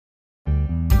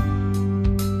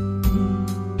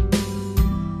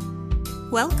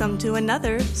Welcome to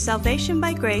another Salvation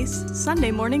by Grace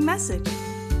Sunday morning message.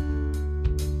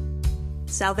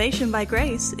 Salvation by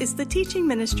Grace is the teaching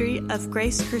ministry of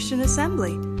Grace Christian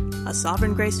Assembly, a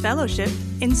Sovereign Grace Fellowship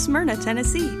in Smyrna,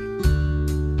 Tennessee.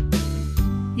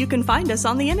 You can find us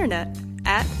on the internet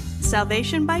at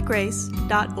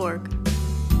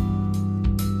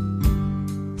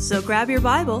salvationbygrace.org. So grab your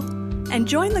Bible and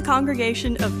join the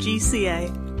congregation of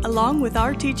GCA along with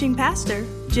our teaching pastor,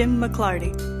 Jim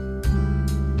McClarty.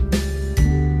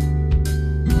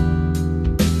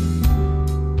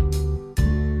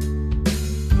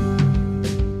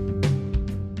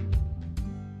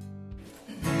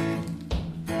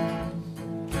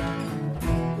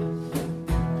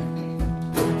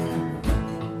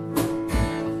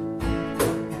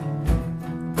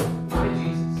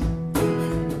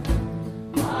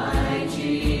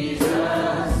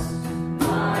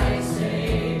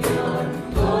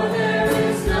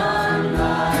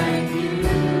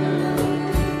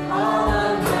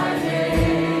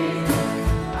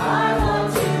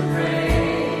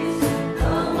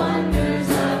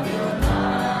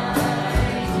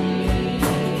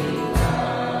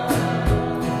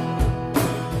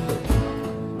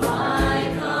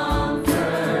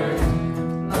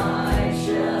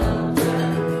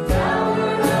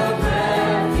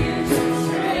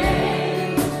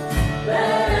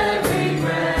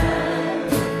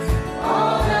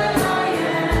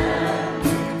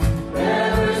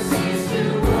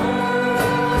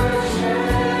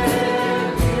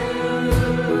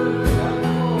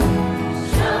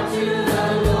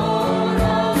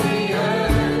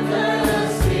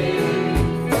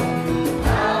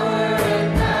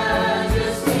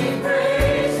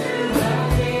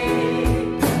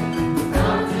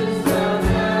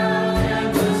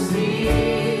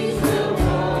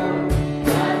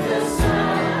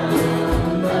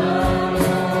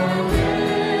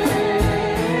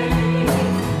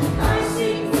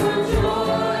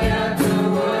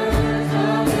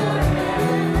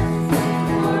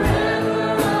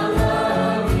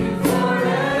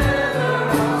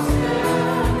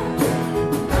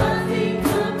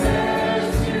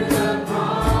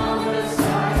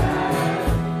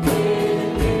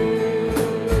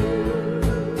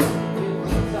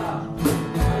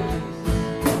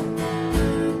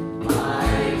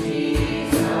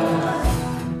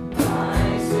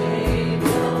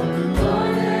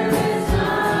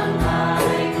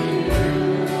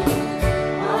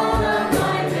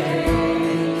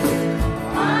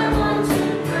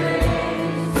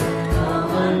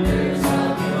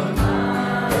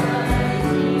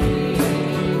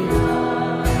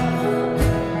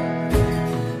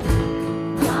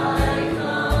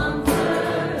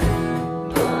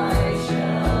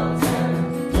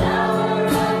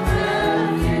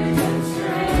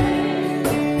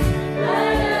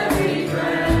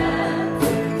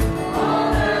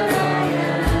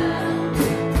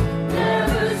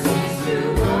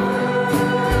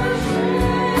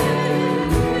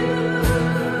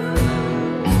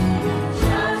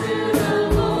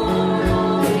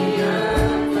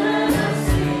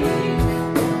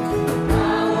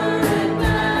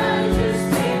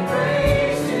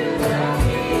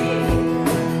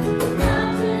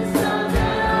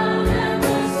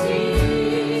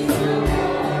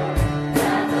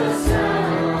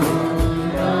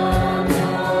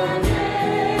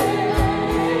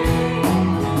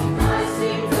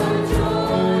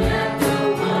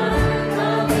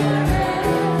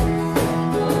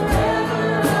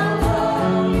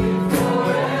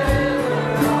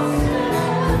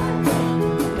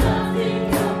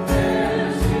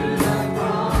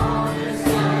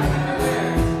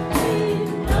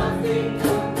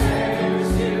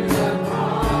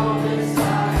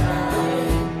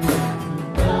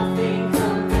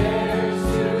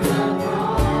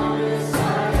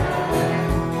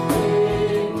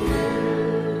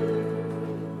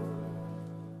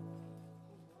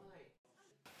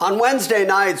 On Wednesday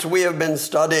nights, we have been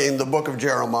studying the book of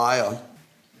Jeremiah.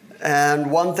 And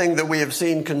one thing that we have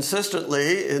seen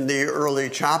consistently in the early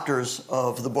chapters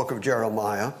of the book of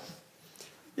Jeremiah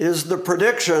is the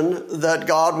prediction that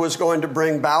God was going to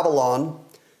bring Babylon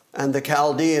and the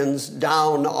Chaldeans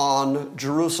down on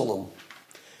Jerusalem.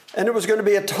 And it was going to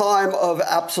be a time of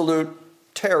absolute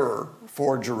terror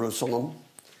for Jerusalem.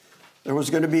 There was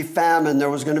going to be famine, there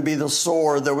was going to be the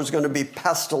sword, there was going to be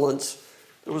pestilence,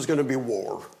 there was going to be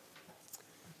war.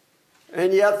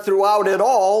 And yet throughout it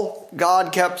all,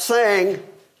 God kept saying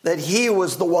that he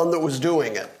was the one that was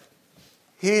doing it.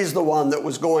 He's the one that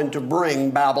was going to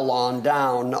bring Babylon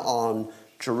down on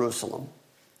Jerusalem.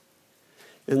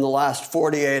 In the last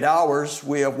 48 hours,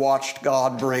 we have watched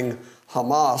God bring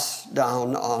Hamas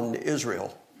down on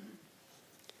Israel.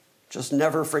 Just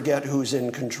never forget who's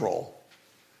in control.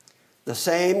 The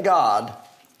same God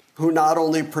who not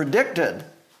only predicted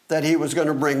that he was going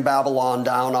to bring Babylon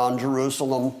down on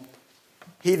Jerusalem,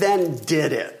 he then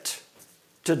did it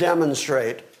to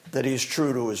demonstrate that he's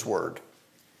true to his word.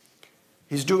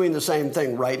 He's doing the same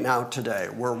thing right now today.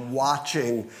 We're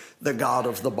watching the God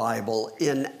of the Bible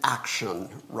in action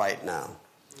right now.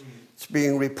 It's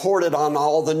being reported on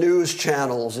all the news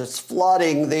channels. It's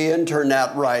flooding the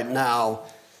internet right now.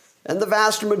 And the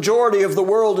vast majority of the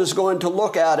world is going to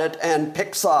look at it and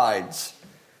pick sides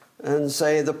and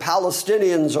say the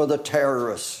Palestinians are the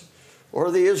terrorists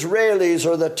or the Israelis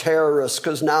are the terrorists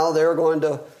because now they're going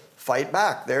to fight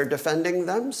back. They're defending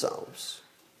themselves.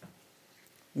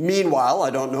 Meanwhile, I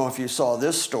don't know if you saw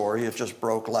this story, it just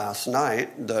broke last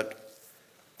night, that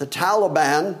the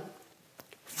Taliban,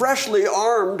 freshly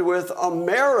armed with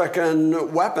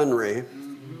American weaponry,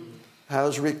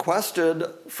 has requested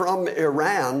from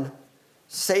Iran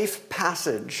safe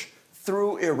passage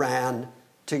through Iran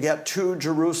to get to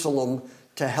Jerusalem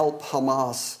to help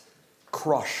Hamas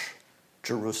crush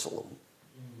Jerusalem.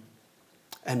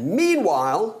 And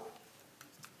meanwhile,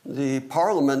 the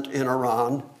parliament in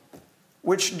Iran,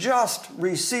 which just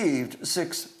received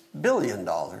 $6 billion,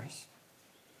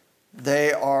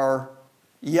 they are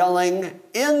yelling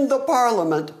in the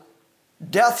parliament,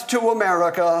 "Death to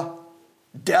America,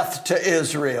 death to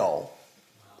Israel."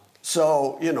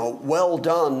 So, well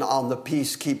done on the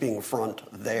peacekeeping front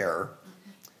there.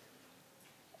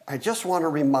 I just want to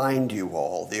remind you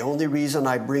all, the only reason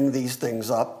I bring these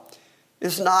things up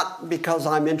is not because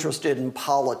I'm interested in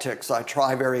politics. I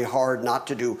try very hard not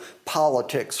to do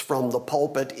politics from the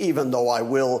pulpit, even though I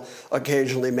will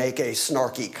occasionally make a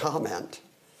snarky comment.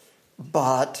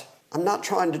 But I'm not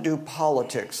trying to do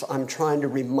politics. I'm trying to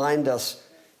remind us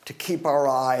to keep our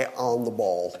eye on the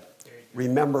ball.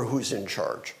 Remember who's in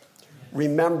charge.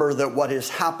 Remember that what is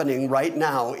happening right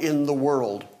now in the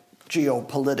world,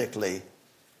 geopolitically,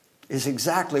 is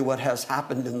exactly what has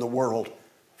happened in the world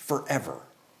forever.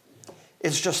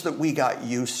 It's just that we got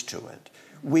used to it.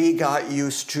 We got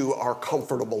used to our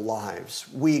comfortable lives.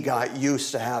 We got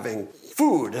used to having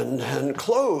food and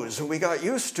clothes. We got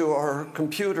used to our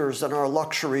computers and our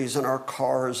luxuries and our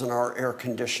cars and our air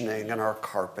conditioning and our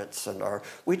carpets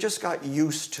we just got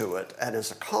used to it. And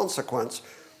as a consequence,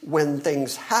 when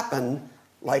things happen,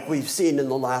 like we've seen in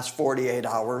the last 48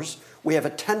 hours, we have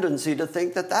a tendency to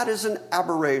think that that is an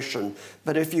aberration.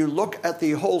 But if you look at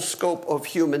the whole scope of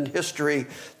human history,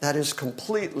 that is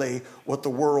completely what the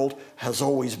world has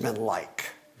always been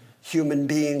like. Human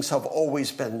beings have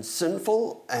always been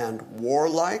sinful and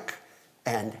warlike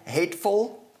and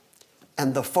hateful,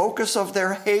 and the focus of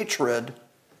their hatred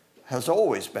has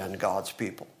always been God's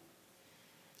people.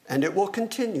 And it will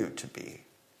continue to be.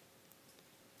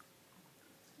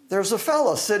 There's a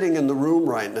fella sitting in the room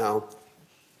right now.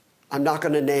 I'm not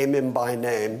going to name him by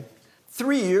name.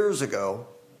 3 years ago,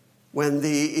 when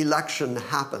the election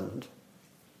happened,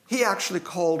 he actually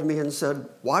called me and said,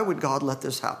 "Why would God let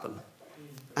this happen?"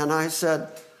 And I said,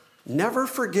 "Never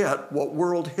forget what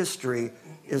world history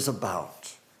is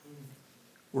about.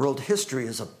 World history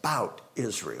is about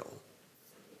Israel.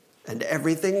 And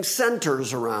everything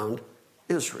centers around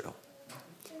Israel.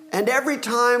 And every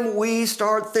time we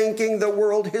start thinking that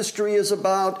world history is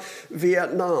about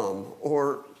Vietnam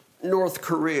or North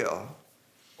Korea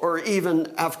or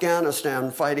even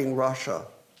Afghanistan fighting Russia,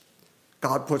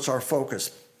 God puts our focus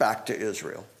back to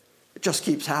Israel. It just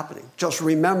keeps happening. Just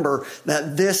remember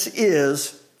that this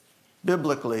is,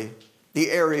 biblically,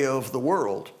 the area of the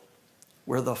world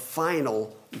where the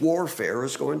final warfare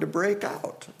is going to break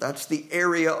out. That's the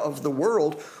area of the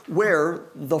world where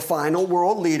the final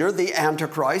world leader, the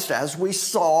Antichrist, as we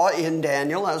saw in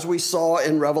Daniel, as we saw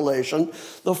in Revelation,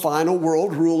 the final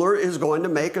world ruler is going to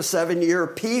make a 7-year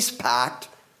peace pact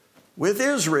with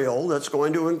Israel that's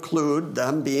going to include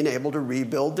them being able to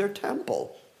rebuild their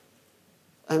temple.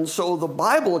 And so the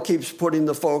Bible keeps putting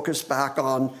the focus back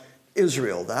on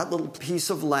Israel, that little piece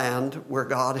of land where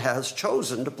God has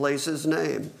chosen to place his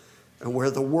name and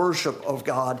where the worship of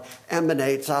God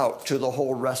emanates out to the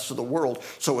whole rest of the world.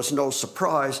 So it's no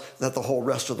surprise that the whole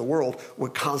rest of the world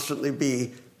would constantly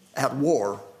be at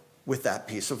war with that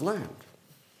piece of land.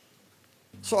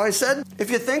 So I said, if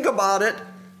you think about it,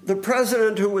 the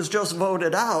president who was just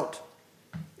voted out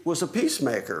was a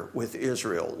peacemaker with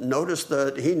Israel. Notice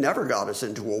that he never got us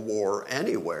into a war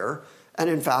anywhere, and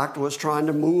in fact was trying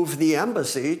to move the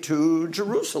embassy to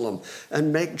Jerusalem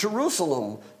and make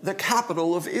Jerusalem the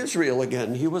capital of Israel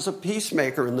again. He was a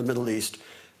peacemaker in the Middle East.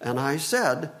 And I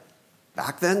said,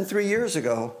 back then 3 years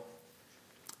ago,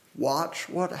 watch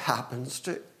what happens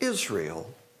to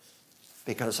Israel.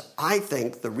 Because I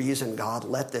think the reason God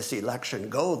let this election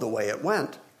go the way it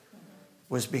went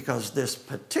was because this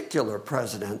particular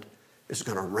president is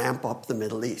going to ramp up the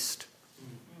Middle East.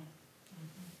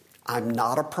 I'm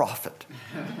not a prophet.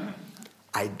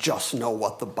 I just know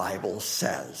what the Bible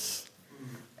says.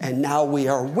 And now we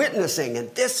are witnessing, and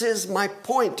this is my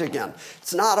point again.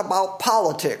 It's not about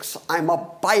politics. I'm a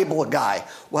Bible guy.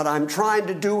 What I'm trying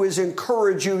to do is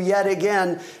encourage you yet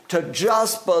again to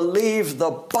just believe the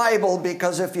Bible,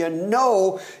 because if you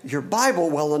know your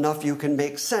Bible well enough, you can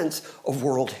make sense of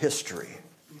world history.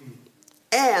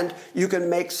 And you can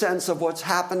make sense of what's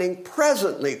happening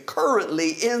presently,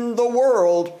 currently in the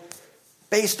world,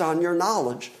 based on your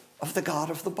knowledge of the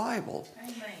God of the Bible.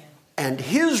 Amen. And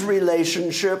his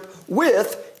relationship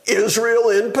with Israel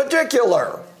in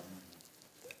particular.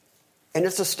 And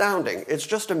it's astounding. It's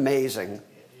just amazing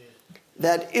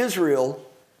that Israel,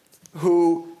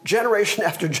 who generation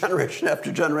after generation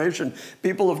after generation,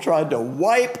 people have tried to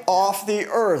wipe off the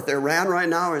earth. Iran right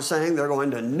now is saying they're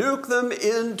going to nuke them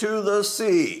into the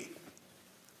sea.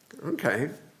 Okay.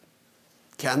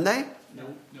 Can they? No.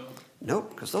 No,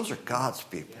 because those are God's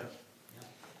people. Yep.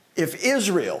 If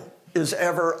Israel is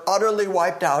ever utterly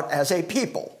wiped out as a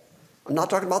people, I'm not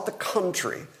talking about the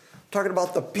country, I'm talking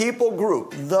about the people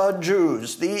group, the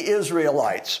Jews, the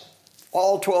Israelites,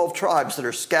 all 12 tribes that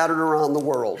are scattered around the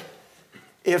world.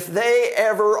 If they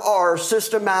ever are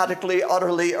systematically,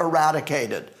 utterly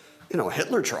eradicated,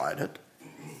 Hitler tried it.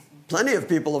 Plenty of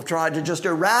people have tried to just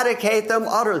eradicate them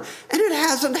utterly, and it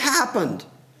hasn't happened.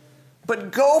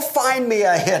 But go find me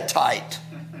a Hittite.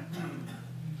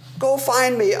 Go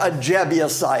find me a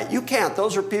Jebusite. You can't.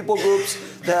 Those are people groups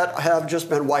that have just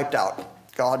been wiped out.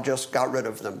 God just got rid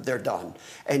of them. They're done.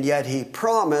 And yet he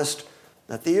promised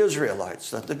that the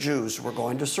Israelites, that the Jews were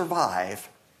going to survive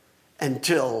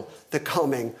until the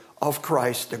coming of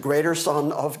Christ, the greater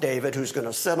son of David, who's going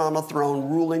to sit on a throne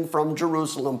ruling from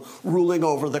Jerusalem, ruling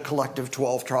over the collective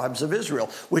 12 tribes of Israel,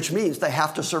 which means they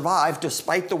have to survive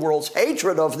despite the world's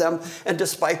hatred of them and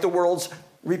despite the world's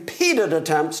repeated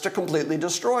attempts to completely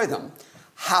destroy them.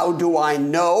 How do I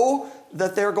know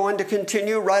that they're going to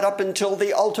continue right up until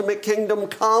the ultimate kingdom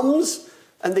comes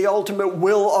and the ultimate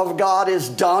will of God is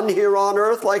done here on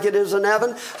earth like it is in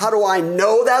heaven? How do I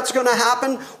know that's going to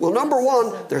happen? Well, number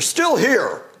one, they're still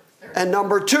here. And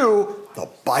number two, the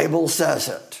Bible says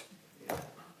it.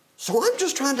 So I'm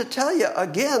just trying to tell you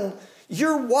again,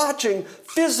 you're watching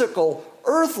physical,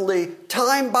 earthly,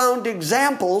 time-bound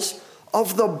examples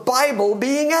of the Bible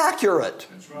being accurate.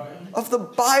 That's right. Of the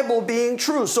Bible being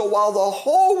true. So while the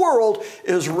whole world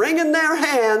is wringing their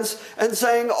hands and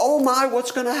saying, oh my,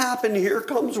 what's going to happen? Here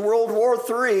comes World War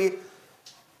III.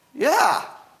 Yeah.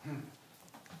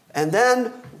 And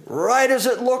then, right as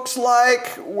it looks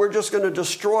like we're just going to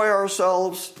destroy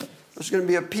ourselves, there's going to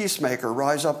be a peacemaker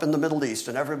rise up in the Middle East,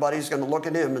 and everybody's going to look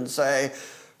at him and say,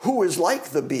 who is like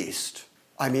the beast?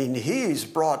 I mean, he's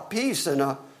brought peace in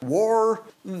a war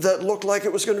that looked like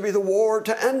it was going to be the war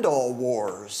to end all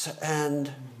wars.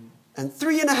 And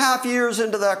 3.5 years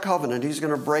into that covenant, he's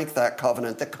going to break that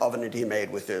covenant, the covenant he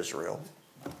made with Israel.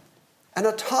 And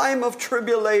a time of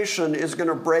tribulation is going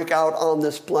to break out on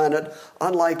this planet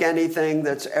unlike anything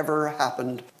that's ever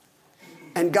happened.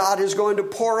 And God is going to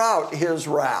pour out his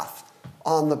wrath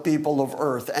on the people of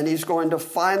earth. And he's going to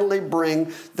finally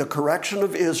bring the correction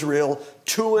of Israel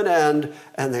to an end.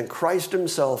 And then Christ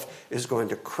himself is going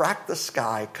to crack the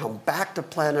sky, come back to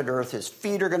planet earth. His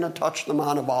feet are going to touch the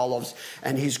Mount of Olives.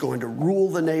 And he's going to rule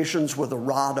the nations with a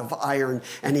rod of iron.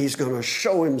 And he's going to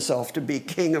show himself to be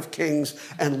King of kings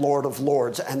and Lord of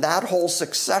lords. And that whole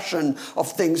succession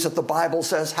of things that the Bible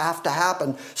says have to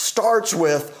happen starts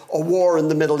with a war in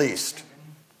the Middle East.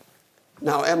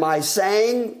 Now, am I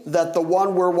saying that the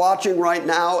one we're watching right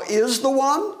now is the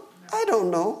one? I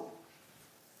don't know.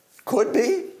 Could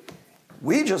be.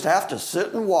 We just have to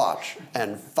sit and watch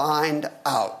and find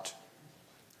out.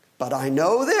 But I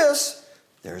know this,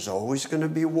 there's always going to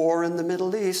be war in the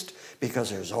Middle East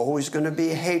because there's always going to be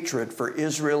hatred for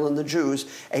Israel and the Jews,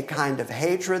 a kind of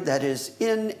hatred that is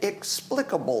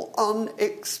inexplicable,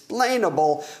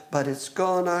 unexplainable, but it's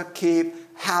going to keep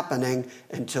happening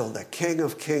until the King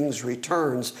of Kings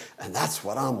returns, and that's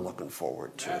what I'm looking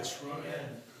forward to. That's right.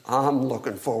 I'm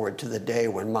looking forward to the day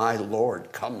when my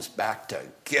Lord comes back to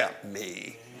get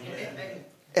me. Amen.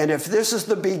 And if this is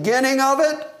the beginning of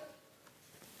it,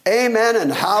 amen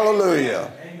and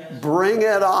hallelujah. Amen. Bring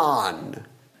it on.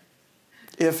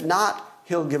 If not,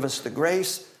 he'll give us the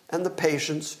grace and the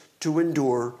patience to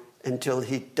endure until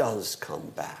he does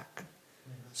come back.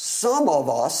 Some of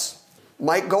us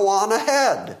might go on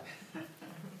ahead.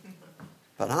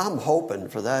 But I'm hoping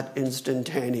for that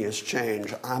instantaneous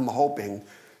change. I'm hoping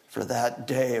for that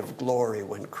day of glory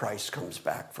when Christ comes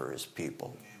back for his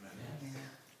people. Amen.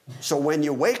 So when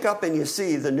you wake up and you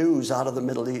see the news out of the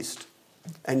Middle East,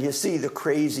 and you see the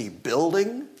crazy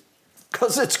building,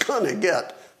 because it's going to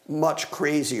get much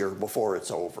crazier before it's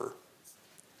over.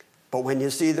 But when you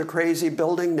see the crazy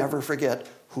building, never forget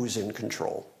who's in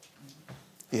control.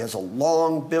 He has a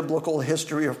long biblical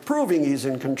history of proving he's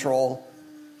in control,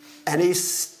 and he's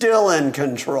still in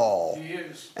control. He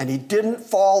is. And he didn't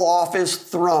fall off his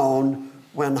throne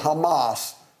when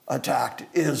Hamas attacked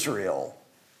Israel.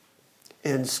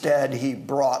 Instead, he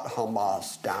brought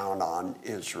Hamas down on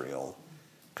Israel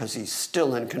because he's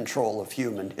still in control of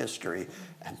human history,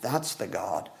 and that's the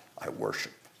God I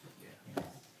worship.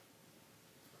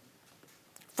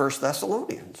 1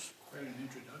 Thessalonians. Quite an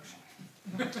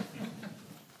introduction.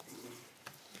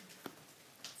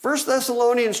 1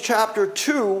 Thessalonians chapter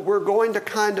 2, we're going to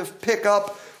kind of pick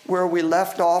up where we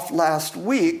left off last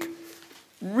week,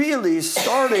 really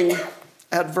starting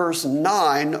at verse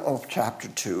 9 of chapter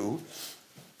 2.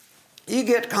 You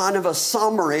get kind of a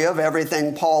summary of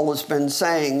everything Paul has been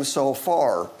saying so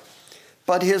far.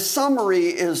 But his summary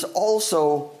is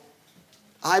also,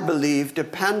 I believe,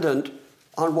 dependent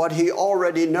on what he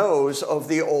already knows of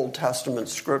the Old Testament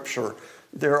scripture.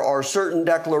 There are certain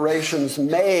declarations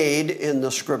made in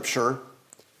the scripture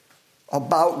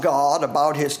about God,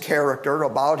 about his character,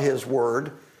 about his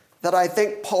word, that I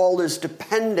think Paul is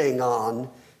depending on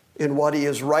in what he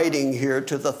is writing here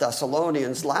to the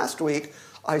Thessalonians. Last week,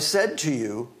 I said to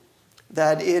you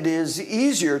that it is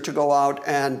easier to go out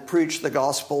and preach the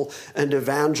gospel and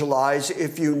evangelize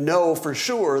if you know for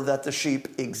sure that the sheep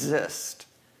exist.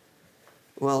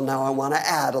 Well, now I want to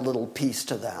add a little piece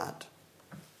to that,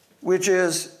 which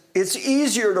is it's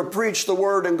easier to preach the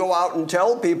word and go out and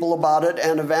tell people about it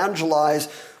and evangelize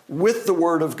with the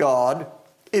word of God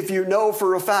if you know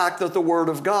for a fact that the word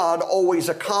of God always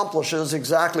accomplishes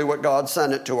exactly what God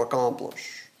sent it to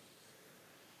accomplish.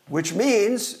 Which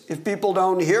means if people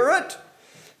don't hear it,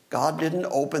 God didn't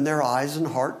open their eyes and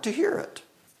heart to hear it.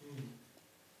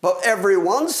 But every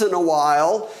once in a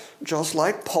while, just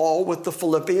like Paul with the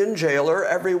Philippian jailer,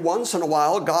 every once in a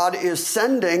while, God is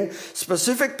sending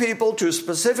specific people to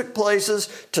specific places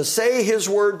to say his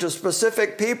word to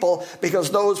specific people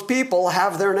because those people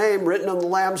have their name written in the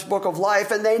Lamb's Book of Life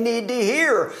and they need to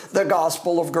hear the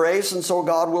gospel of grace. And so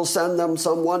God will send them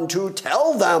someone to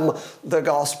tell them the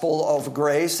gospel of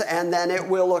grace, and then it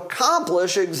will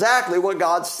accomplish exactly what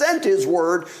God sent his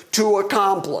word to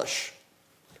accomplish.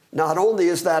 Not only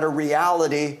is that a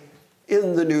reality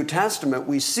in the New Testament,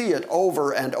 we see it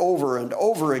over and over and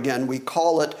over again. We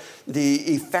call it the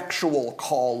effectual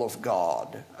call of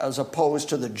God, as opposed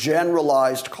to the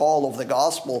generalized call of the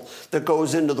gospel that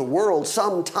goes into the world.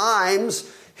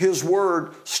 Sometimes his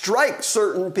word strikes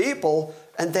certain people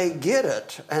and they get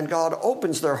it, and God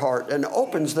opens their heart and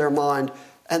opens their mind,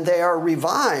 and they are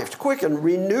revived, quickened,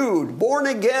 renewed, born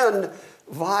again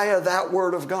via that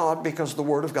word of God, because the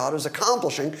word of God is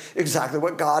accomplishing exactly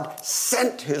what God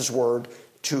sent his word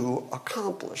to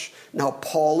accomplish. Now,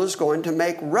 Paul is going to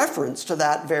make reference to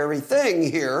that very thing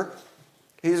here.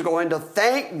 He's going to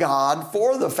thank God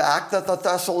for the fact that the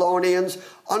Thessalonians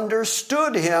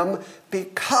understood him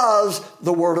because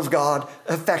the word of God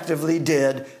effectively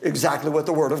did exactly what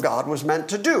the word of God was meant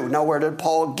to do. Now, where did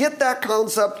Paul get that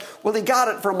concept? Well, he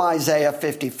got it from Isaiah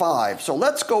 55. So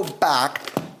let's go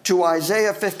back to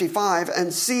Isaiah 55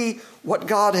 and see what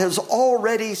God has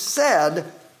already said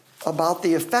about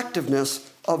the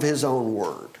effectiveness of his own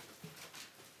word.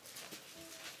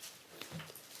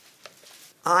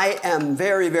 I am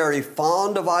very, very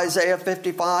fond of Isaiah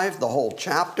 55, the whole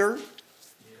chapter.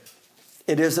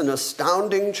 It is an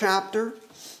astounding chapter.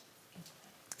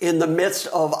 In the midst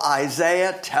of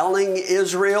Isaiah telling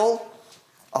Israel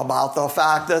about the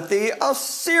fact that the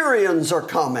Assyrians are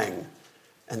coming,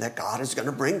 and that God is going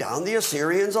to bring down the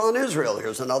Assyrians on Israel.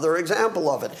 Here's another example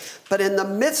of it. But in the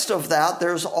midst of that,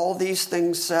 there's all these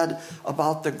things said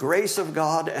about the grace of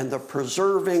God and the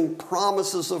preserving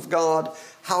promises of God,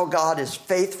 how God is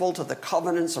faithful to the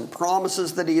covenants and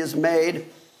promises that he has made.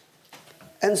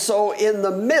 And so in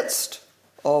the midst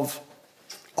of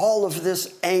all of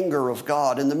this anger of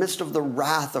God, in the midst of the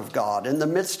wrath of God, in the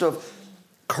midst of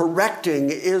correcting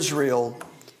Israel,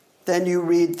 then you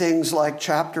read things like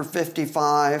chapter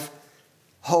 55,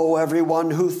 Ho,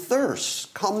 everyone who thirsts,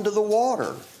 come to the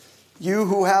water. You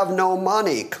who have no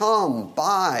money, come,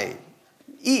 buy,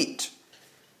 eat.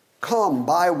 Come,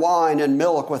 buy wine and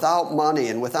milk without money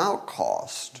and without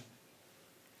cost.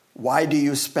 Why do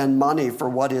you spend money for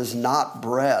what is not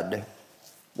bread,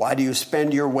 Why do you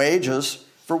spend your wages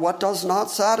for what does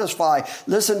not satisfy?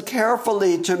 Listen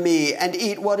carefully to me and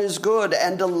eat what is good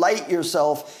and delight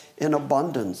yourself in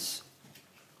abundance.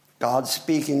 God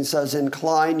speaking says,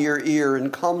 incline your ear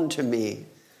and come to me.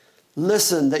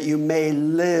 Listen that you may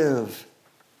live.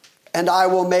 And I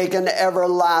will make an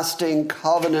everlasting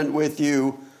covenant with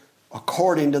you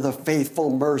according to the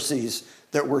faithful mercies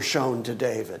that were shown to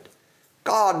David.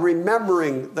 God,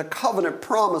 remembering the covenant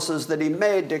promises that he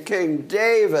made to King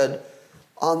David,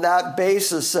 on that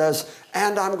basis says,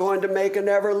 and I'm going to make an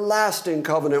everlasting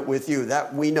covenant with you.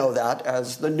 That we know that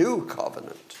as the new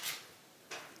covenant.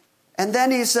 And then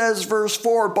he says, verse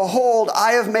 4, behold,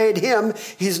 I have made him,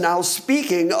 he's now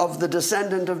speaking of the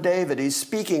descendant of David. He's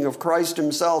speaking of Christ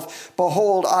himself.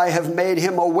 Behold, I have made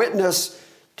him a witness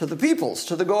to the peoples,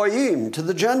 to the Goyim, to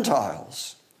the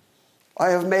Gentiles.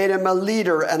 I have made him a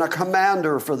leader and a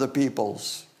commander for the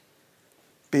peoples.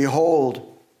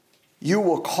 Behold, you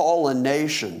will call a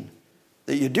nation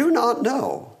that you do not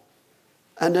know,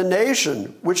 and a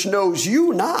nation which knows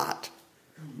you not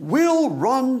will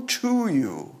run to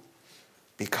you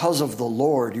because of the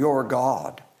Lord your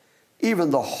God,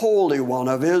 even the Holy One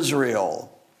of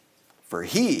Israel, for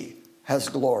he has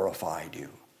glorified you.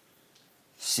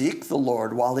 Seek the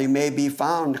Lord while he may be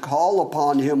found. Call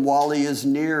upon him while he is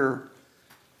near.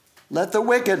 Let the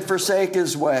wicked forsake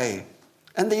his way,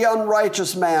 and the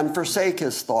unrighteous man forsake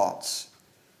his thoughts.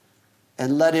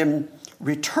 And let him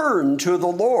return to the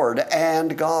Lord,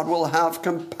 and God will have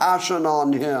compassion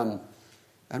on him.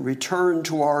 And return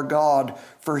to our God,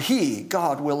 for he,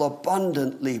 God, will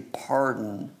abundantly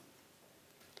pardon.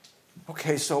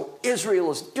 Okay, so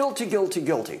Israel is guilty, guilty,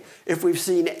 guilty. If we've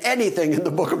seen anything in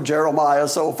the book of Jeremiah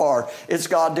so far, it's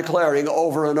God declaring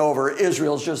over and over,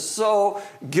 Israel's just so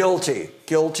guilty.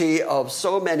 Guilty of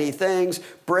so many things,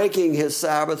 breaking his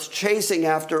Sabbaths, chasing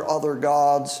after other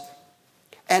gods.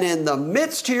 And in the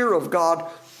midst here of God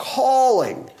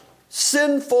calling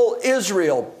sinful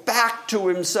Israel back to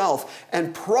himself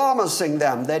and promising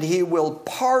them that he will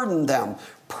pardon them,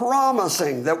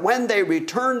 promising that when they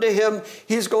return to him,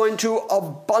 he's going to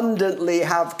abundantly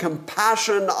have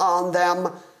compassion on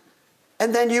them.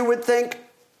 And then you would think,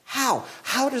 how?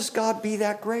 How does God be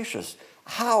that gracious?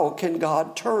 How can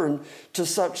God turn to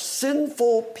such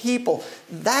sinful people?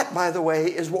 That, by the way,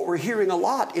 is what we're hearing a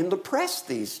lot in the press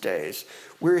these days.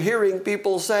 We're hearing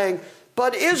people saying,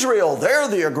 but Israel, they're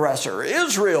the aggressor.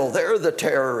 Israel, they're the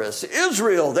terrorists.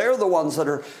 Israel, they're the ones that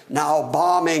are now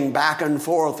bombing back and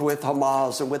forth with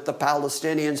Hamas and with the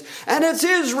Palestinians. And it's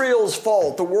Israel's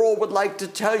fault. The world would like to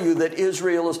tell you that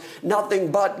Israel is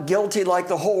nothing but guilty like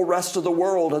the whole rest of the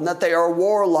world, and that they are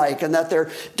warlike, and that they're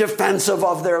defensive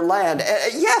of their land.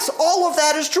 Yes, all of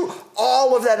that is true.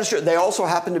 All of that is true. They also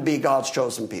happen to be God's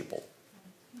chosen people.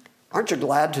 Aren't you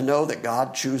glad to know that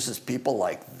God chooses people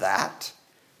like that?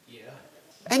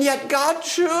 And yet God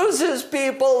chooses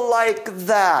people like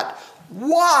that.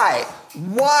 Why?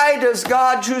 Why does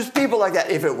God choose people like that?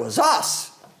 If it was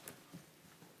us,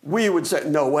 we would say,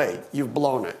 no way, you've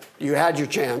blown it. You had your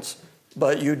chance,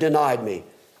 but you denied me.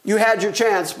 You had your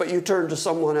chance, but you turned to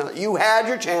someone else. You had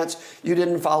your chance. You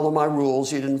didn't follow my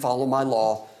rules. You didn't follow my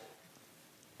law.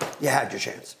 You had your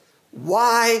chance.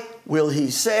 Why will he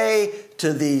say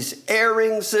to these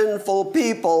erring, sinful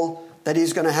people that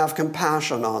he's going to have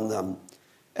compassion on them?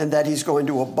 And that he's going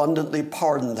to abundantly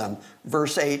pardon them.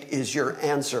 Verse 8 is your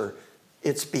answer.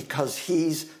 It's because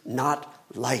he's not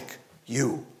like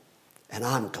you. And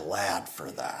I'm glad for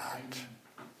that.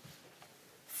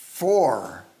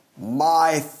 For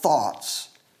my thoughts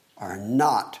are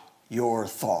not your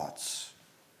thoughts.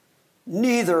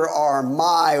 Neither are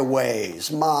my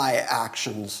ways, my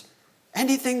actions,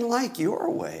 anything like your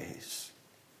ways.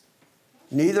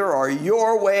 Neither are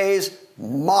your ways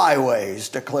my ways,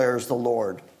 declares the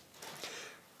Lord.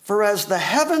 For as the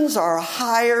heavens are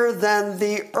higher than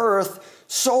the earth,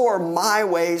 so are my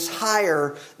ways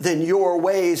higher than your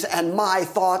ways, and my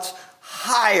thoughts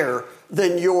higher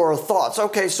than your thoughts.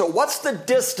 Okay, so what's the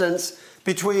distance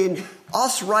between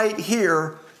us right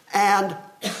here and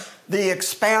the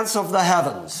expanse of the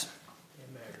heavens?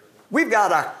 We've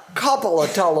got a couple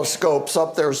of telescopes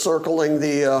up there circling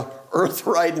the earth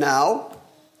right now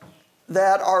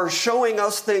that are showing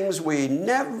us things we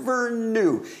never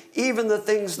knew. Even the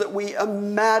things that we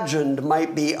imagined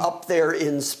might be up there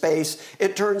in space.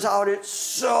 It turns out it's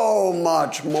so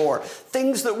much more.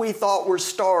 Things that we thought were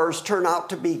stars turn out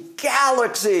to be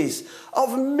galaxies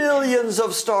of millions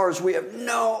of stars. We have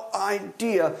no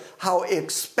idea how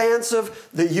expansive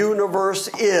the universe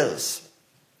is.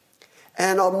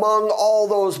 And among all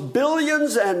those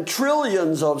billions and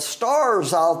trillions of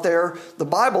stars out there, the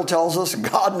Bible tells us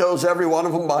God knows every one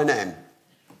of them by name.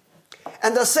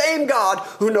 And the same God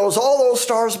who knows all those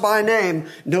stars by name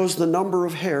knows the number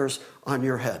of hairs on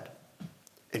your head.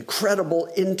 Incredible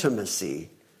intimacy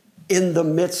in the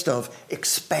midst of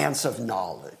expansive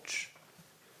knowledge.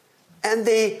 And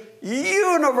the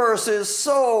universe is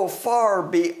so far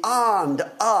beyond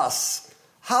us.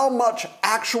 How much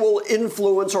actual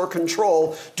influence or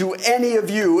control do any of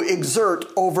you exert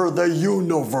over the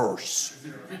universe?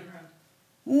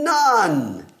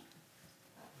 None.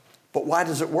 But why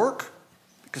does it work?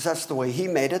 Because that's the way he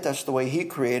made it, that's the way he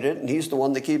created it, and he's the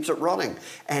one that keeps it running.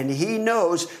 And he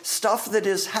knows stuff that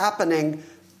is happening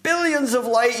billions of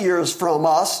light years from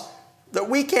us that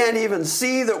we can't even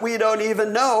see, that we don't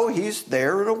even know. He's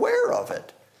there and aware of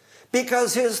it.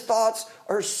 Because his thoughts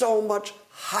are so much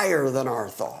higher than our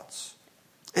thoughts.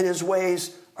 And his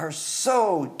ways are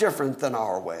so different than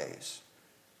our ways.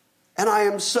 And I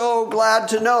am so glad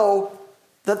to know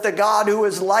that the God who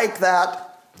is like that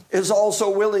is also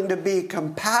willing to be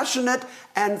compassionate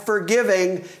and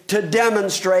forgiving to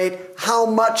demonstrate how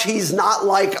much he's not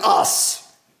like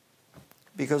us.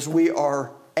 Because we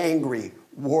are angry,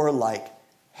 warlike,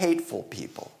 hateful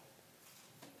people.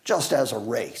 Just as a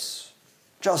race,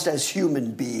 just as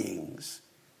human beings,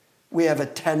 we have a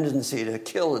tendency to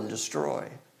kill and destroy.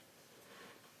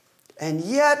 And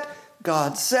yet,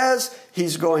 God says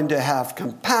he's going to have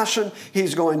compassion.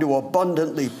 He's going to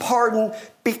abundantly pardon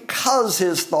because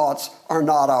his thoughts are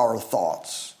not our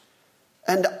thoughts.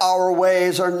 And our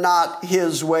ways are not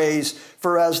his ways.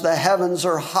 For as the heavens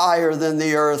are higher than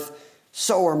the earth,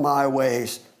 so are my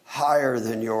ways higher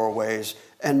than your ways,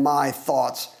 and my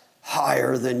thoughts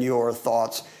higher than your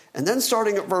thoughts. And then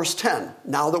starting at verse 10,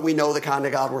 now that we know the kind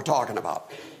of God we're talking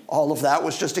about. All of that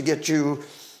was just to get you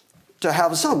to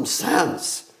have some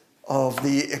sense of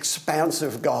the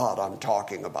expansive God I'm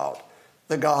talking about.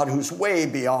 The God who's way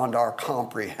beyond our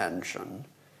comprehension.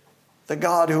 The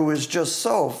God who is just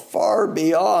so far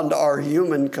beyond our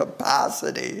human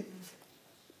capacity.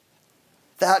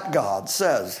 That God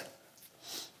says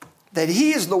that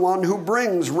he's the one who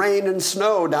brings rain and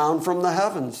snow down from the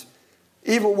heavens.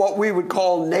 Even what we would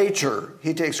call nature,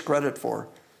 he takes credit for.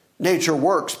 Nature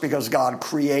works because God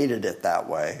created it that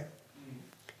way.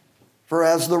 For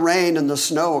as the rain and the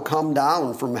snow come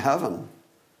down from heaven,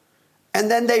 and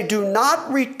then they do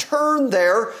not return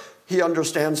there, he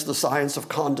understands the science of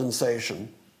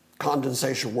condensation.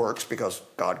 Condensation works because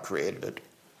God created it.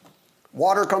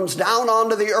 Water comes down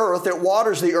onto the earth, it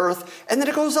waters the earth, and then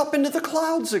it goes up into the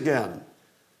clouds again.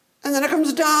 And then it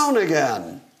comes down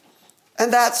again.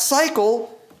 And that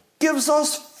cycle gives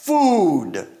us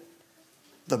food,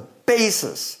 the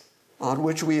basis on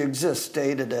which we exist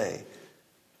day to day.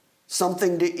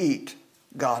 Something to eat.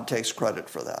 God takes credit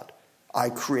for that. I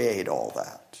create all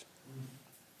that.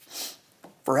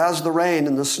 For as the rain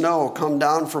and the snow come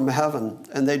down from heaven,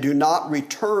 and they do not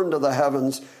return to the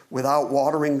heavens without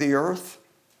watering the earth,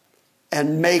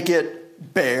 and make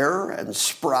it bear and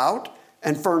sprout,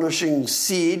 and furnishing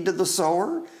seed to the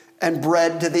sower, and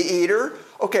bread to the eater.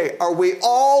 Okay, are we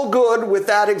all good with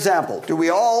that example? Do we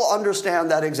all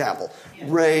understand that example? Yes.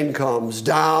 Rain comes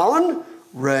down,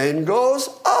 rain goes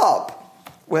up.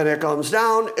 When it comes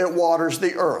down, it waters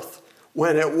the earth.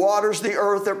 When it waters the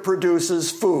earth, it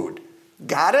produces food.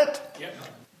 Got it? Yep.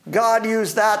 God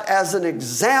used that as an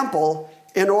example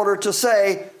in order to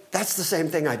say, that's the same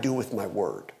thing I do with my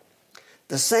word.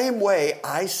 The same way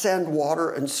I send water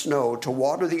and snow to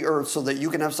water the earth so that you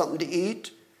can have something to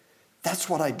eat, that's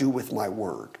what I do with my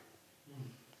word.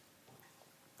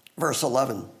 Verse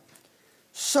 11,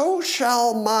 so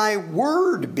shall my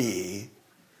word be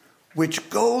which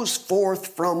goes forth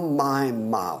from my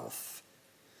mouth.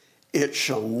 It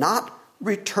shall not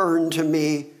return to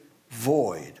me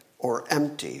void or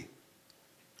empty,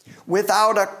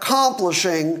 without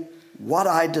accomplishing what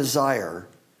I desire,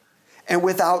 and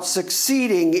without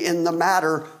succeeding in the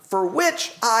matter for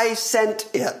which I sent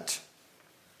it.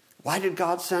 Why did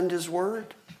God send his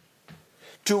word?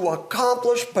 To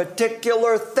accomplish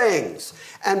particular things.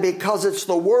 And because it's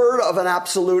the word of an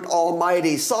absolute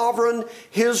almighty sovereign,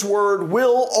 his word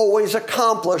will always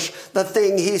accomplish the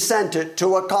thing he sent it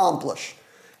to accomplish.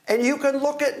 And you can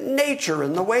look at nature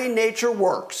and the way nature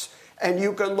works. And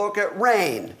you can look at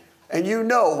rain. And you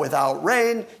know without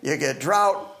rain, you get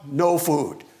drought, no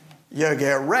food. You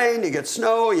get rain, you get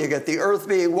snow, you get the earth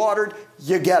being watered,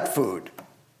 you get food.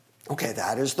 Okay,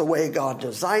 that is the way God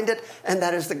designed it, and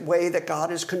that is the way that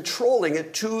God is controlling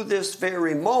it to this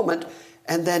very moment.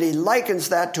 And then he likens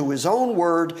that to his own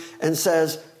word and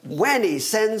says, when he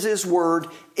sends his word,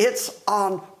 it's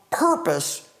on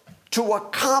purpose to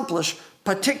accomplish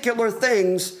particular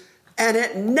things, and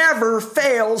it never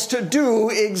fails to do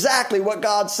exactly what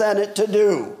God sent it to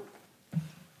do.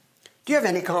 Do you have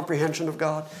any comprehension of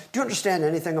God? Do you understand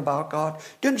anything about God?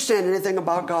 Do you understand anything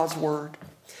about God's word?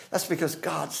 That's because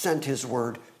God sent his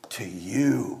word to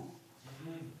you.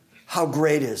 How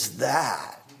great is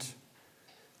that?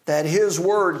 That his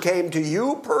word came to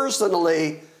you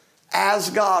personally as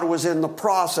God was in the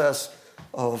process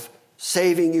of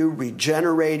saving you,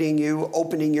 regenerating you,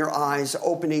 opening your eyes,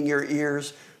 opening your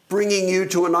ears, bringing you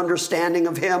to an understanding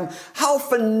of him. How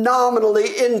phenomenally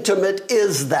intimate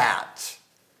is that?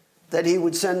 That he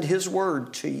would send his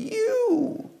word to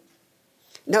you.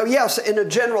 Now, yes, in a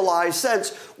generalized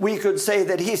sense, we could say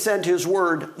that he sent his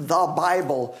word, the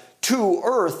Bible, to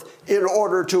earth in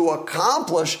order to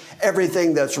accomplish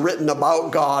everything that's written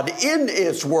about God in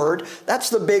its word. That's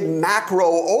the big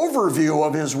macro overview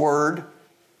of his word.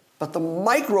 But the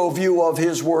micro view of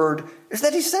his word is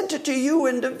that he sent it to you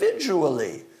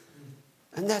individually.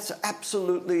 And that's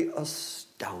absolutely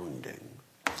astounding.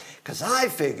 Because I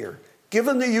figure,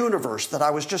 given the universe that I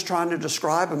was just trying to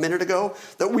describe a minute ago,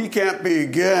 that we can't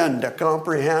begin to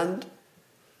comprehend,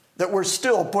 that we're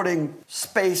still putting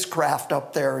spacecraft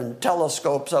up there and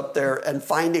telescopes up there and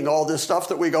finding all this stuff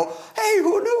that we go, hey,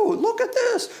 who knew? Look at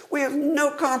this. We have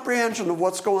no comprehension of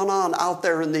what's going on out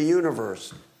there in the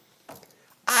universe.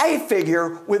 I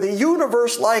figure with a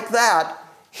universe like that,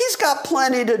 he's got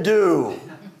plenty to do.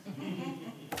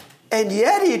 And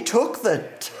yet he took the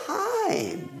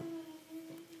time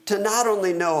to not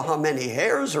only know how many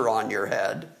hairs are on your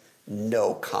head,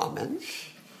 no comment,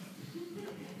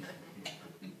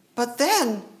 but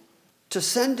then to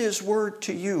send his word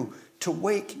to you, to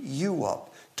wake you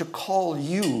up, to call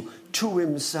you to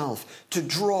himself, to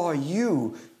draw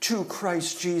you to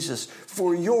Christ Jesus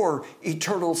for your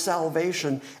eternal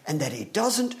salvation, and that he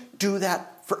doesn't do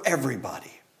that for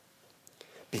everybody.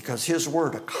 Because his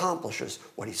word accomplishes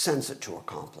what he sends it to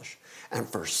accomplish. And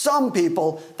for some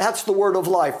people, that's the word of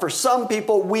life. For some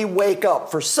people, we wake up.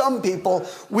 For some people,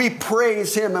 we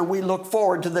praise him and we look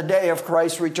forward to the day of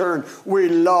Christ's return. We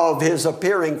love his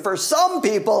appearing. For some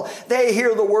people, they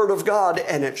hear the word of God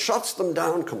and it shuts them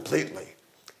down completely.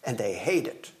 And they hate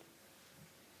it.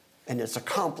 And it's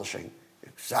accomplishing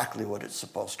exactly what it's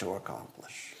supposed to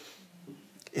accomplish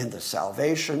in the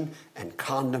salvation and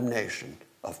condemnation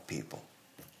of people.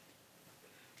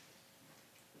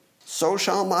 So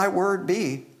shall my word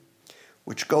be,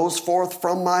 which goes forth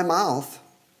from my mouth.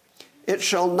 It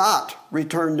shall not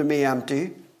return to me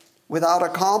empty, without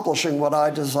accomplishing what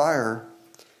I desire,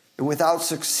 and without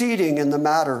succeeding in the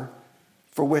matter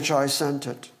for which I sent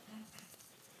it.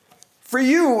 For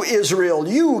you, Israel,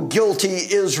 you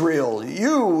guilty Israel,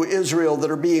 you, Israel,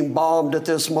 that are being bombed at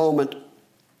this moment,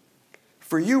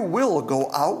 for you will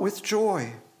go out with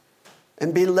joy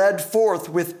and be led forth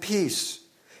with peace.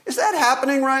 Is that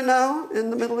happening right now in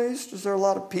the Middle East? Is there a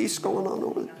lot of peace going on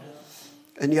over there?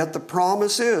 And yet the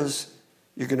promise is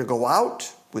you're going to go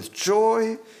out with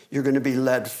joy. You're going to be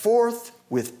led forth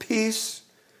with peace.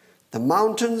 The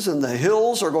mountains and the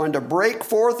hills are going to break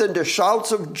forth into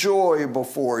shouts of joy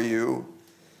before you.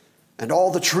 And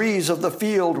all the trees of the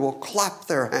field will clap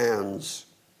their hands.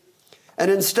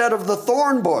 And instead of the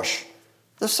thorn bush,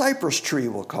 the cypress tree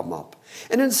will come up.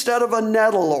 And instead of a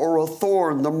nettle or a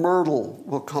thorn, the myrtle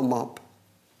will come up.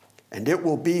 And it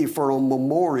will be for a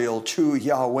memorial to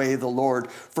Yahweh the Lord,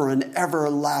 for an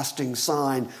everlasting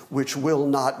sign which will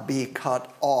not be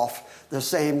cut off. The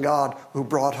same God who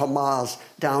brought Hamas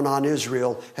down on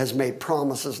Israel has made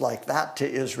promises like that to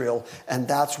Israel. And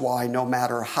that's why no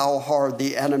matter how hard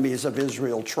the enemies of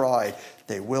Israel try,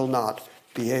 they will not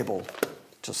be able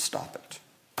to stop it.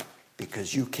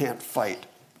 Because you can't fight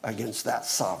against that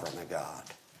sovereign God.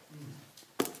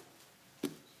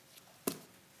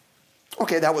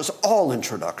 Okay, that was all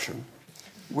introduction.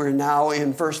 We're now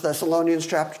in 1 Thessalonians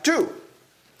chapter 2.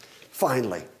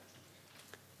 Finally.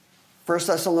 1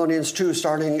 Thessalonians 2,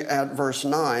 starting at verse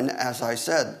 9, as I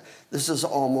said, this is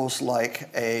almost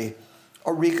like a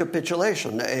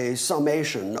recapitulation, a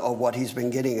summation of what he's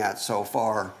been getting at so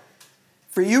far.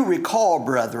 For you recall,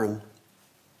 brethren,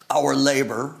 our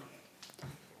labor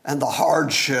and the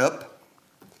hardship,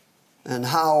 and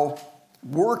how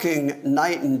working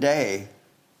night and day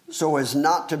so as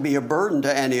not to be a burden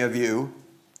to any of you,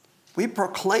 we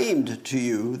proclaimed to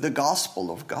you the gospel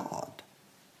of God.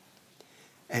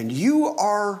 And you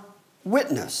are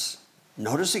witness.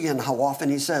 Notice again how often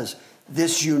he says,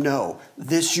 this you know,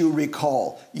 this you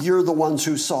recall. You're the ones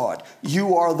who saw it.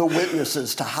 You are the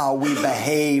witnesses to how we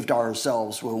behaved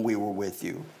ourselves when we were with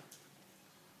you.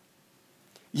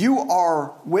 You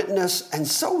are witness, and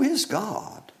so is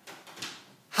God,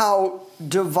 how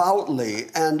devoutly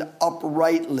and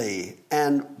uprightly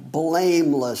and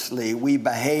blamelessly we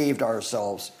behaved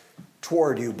ourselves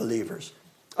toward you believers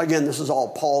Again, this is all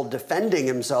Paul defending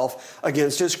himself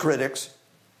against his critics,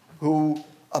 who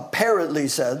apparently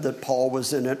said that Paul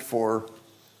was in it for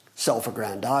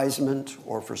self-aggrandizement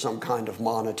or for some kind of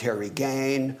monetary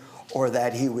gain, or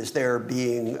that he was there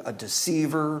being a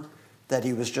deceiver, that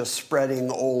he was just spreading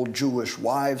old Jewish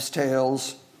wives'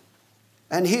 tales.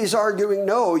 And he's arguing,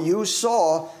 no, you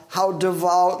saw how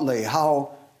devoutly,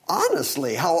 how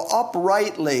honestly, how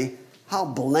uprightly, how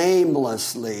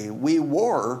blamelessly we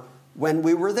were when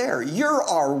we were there. You're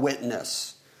our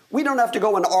witness. We don't have to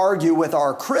go and argue with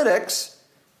our critics.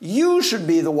 You should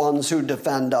be the ones who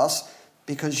defend us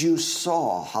because you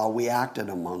saw how we acted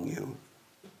among you.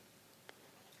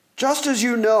 Just as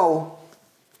you know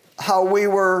how we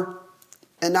were,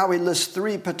 and now he lists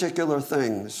three particular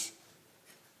things.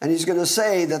 And he's going to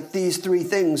say that these three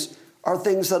things are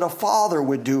things that a father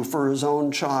would do for his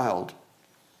own child.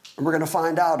 And we're going to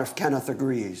find out if Kenneth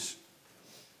agrees.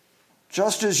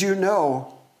 Just as you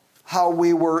know how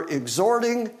we were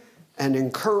exhorting and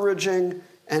encouraging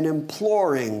and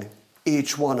imploring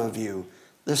each one of you,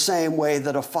 the same way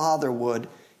that a father would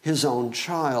his own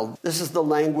child. This is the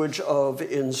language of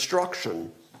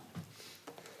instruction.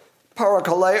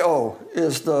 Parakaleo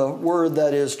is the word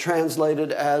that is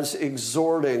translated as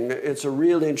exhorting. It's a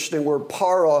really interesting word.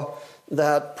 Para,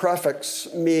 that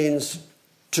prefix, means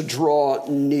to draw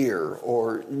near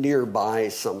or nearby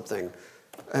something.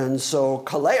 And so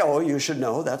kaleo, you should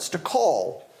know, that's to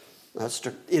call. That's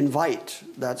to invite.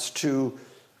 That's to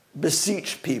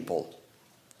beseech people.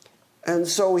 And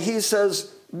so he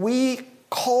says, we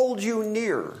called you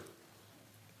near.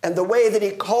 And the way that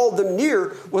he called them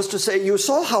near was to say, you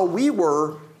saw how we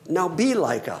were, now be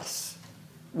like us.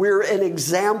 We're an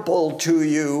example to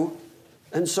you,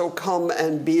 and so come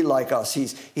and be like us.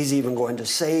 He's even going to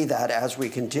say that as we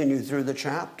continue through the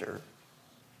chapter.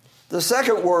 The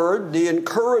second word, the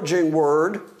encouraging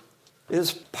word,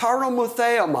 is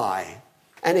paramutheamai.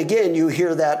 And again, you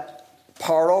hear that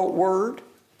para word.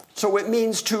 So it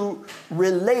means to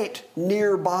relate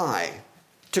nearby,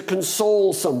 to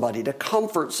console somebody, to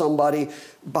comfort somebody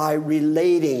by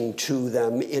relating to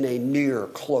them in a near,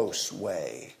 close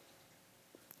way.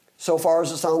 So far,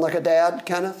 does it sound like a dad,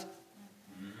 Kenneth?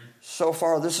 So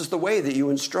far, this is the way that you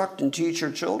instruct and teach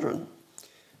your children,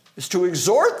 is to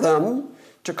exhort them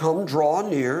to come draw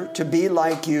near, to be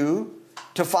like you,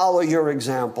 to follow your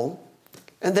example.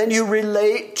 And then you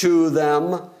relate to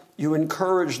them, you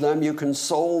encourage them, you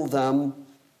console them.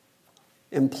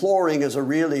 Imploring is a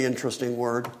really interesting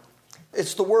word.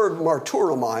 It's the word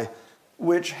martyramai,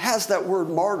 which has that word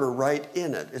martyr right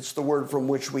in it. It's the word from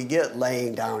which we get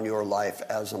laying down your life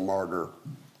as a martyr.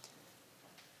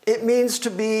 It means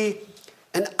to be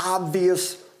an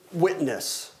obvious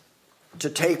witness, to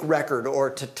take record or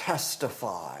to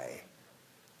testify.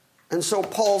 And so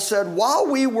Paul said, while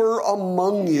we were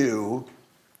among you,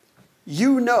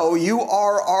 you know you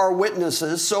are our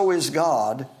witnesses, so is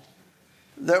God,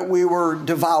 that we were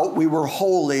devout, we were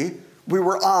holy, we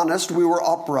were honest, we were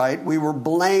upright, we were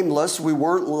blameless, we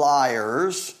weren't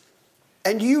liars.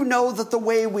 And you know that the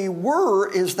way we were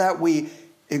is that we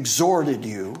exhorted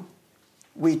you,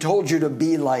 we told you to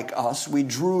be like us, we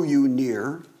drew you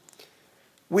near,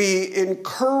 we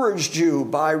encouraged you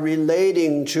by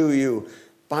relating to you,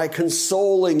 by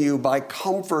consoling you, by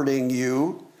comforting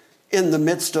you in the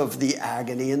midst of the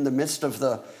agony, in the midst of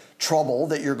the trouble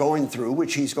that you're going through,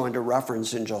 which he's going to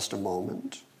reference in just a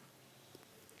moment.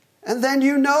 And then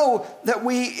you know that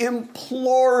we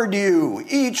implored you,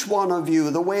 each one of you,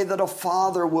 the way that a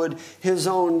father would his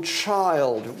own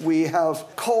child. We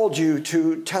have called you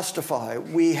to testify.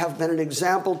 We have been an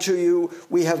example to you.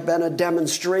 We have been a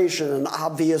demonstration, an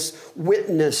obvious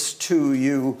witness to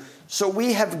you. So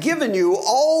we have given you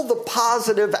all the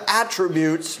positive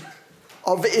attributes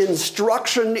of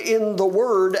instruction in the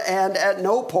word, and at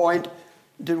no point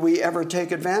did we ever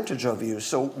take advantage of you.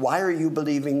 So why are you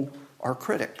believing our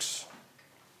critics?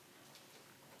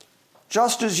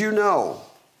 Just as you know,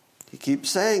 he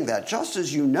keeps saying that, just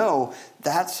as you know,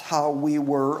 that's how we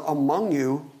were among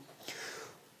you.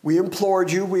 We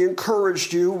implored you, we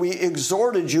encouraged you, we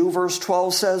exhorted you, verse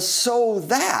 12 says, so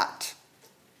that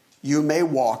you may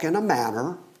walk in a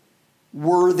manner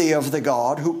worthy of the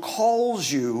God who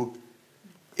calls you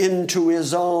into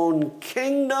his own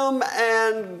kingdom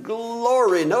and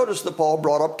glory. Notice that Paul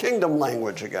brought up kingdom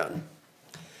language again,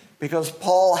 because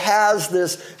Paul has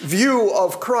this view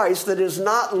of Christ that is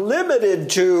not limited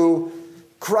to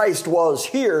Christ was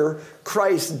here,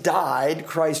 Christ died,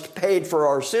 Christ paid for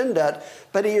our sin debt,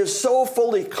 but he is so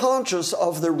fully conscious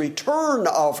of the return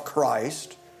of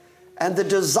Christ and the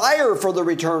desire for the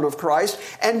return of Christ.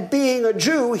 And being a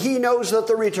Jew, he knows that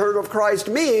the return of Christ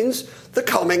means the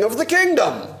coming of the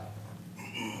kingdom.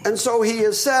 And so he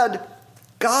has said,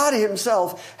 God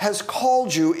himself has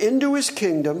called you into his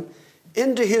kingdom,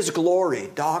 into his glory,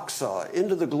 doxa,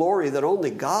 into the glory that only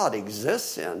God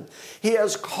exists in. He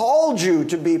has called you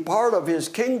to be part of his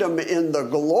kingdom in the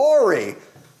glory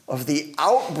of the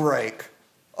outbreak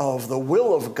of the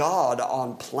will of God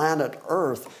on planet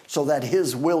Earth, so that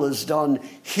his will is done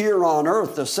here on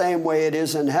earth the same way it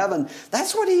is in heaven.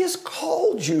 That's what he has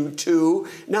called you to.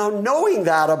 Now, knowing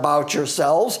that about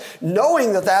yourselves,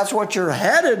 knowing that that's what you're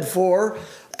headed for,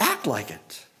 act like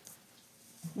it.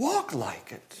 Walk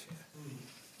like it.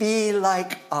 Be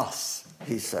like us,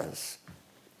 he says.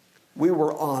 We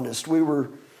were honest. We were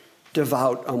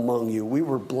devout among you. We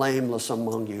were blameless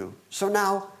among you. So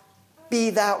now, be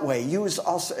that way. Use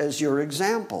us as your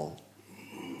example.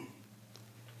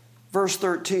 Verse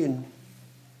 13.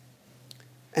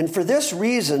 And for this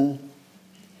reason,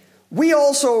 we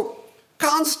also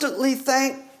constantly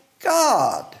thank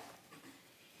God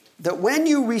that when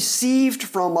you received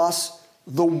from us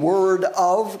the word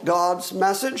of God's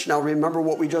message. Now remember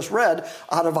what we just read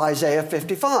out of Isaiah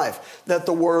 55, that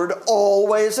the word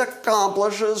always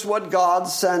accomplishes what God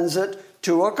sends it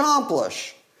to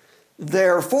accomplish.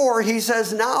 Therefore, he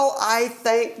says, now I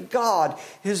thank God.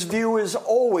 His view is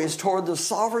always toward the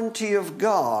sovereignty of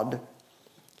God.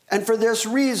 And for this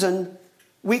reason,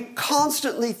 we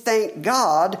constantly thank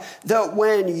God that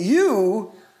when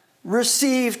you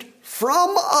received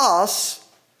from us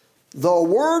the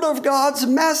word of God's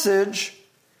message,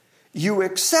 you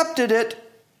accepted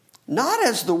it not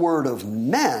as the word of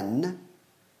men,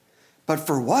 but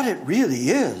for what it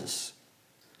really is,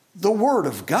 the word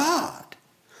of God,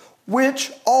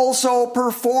 which also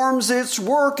performs its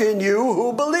work in you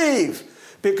who believe,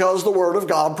 because the word of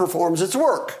God performs its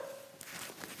work.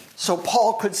 So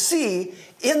Paul could see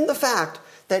in the fact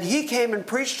that he came and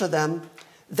preached to them,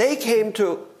 they came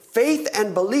to faith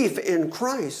and belief in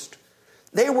Christ.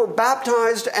 They were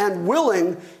baptized and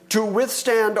willing to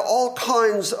withstand all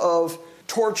kinds of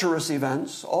torturous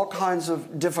events, all kinds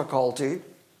of difficulty.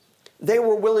 They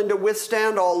were willing to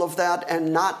withstand all of that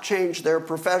and not change their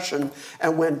profession.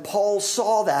 And when Paul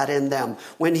saw that in them,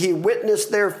 when he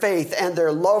witnessed their faith and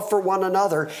their love for one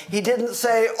another, he didn't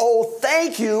say, oh,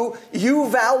 thank you, you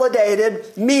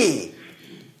validated me.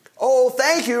 Oh,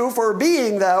 thank you for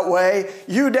being that way.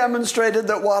 You demonstrated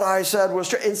that what I said was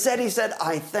true. Instead, he said,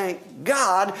 I thank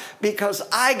God because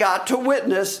I got to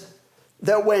witness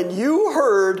that when you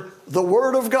heard the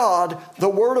word of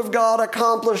God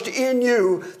accomplished in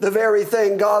you the very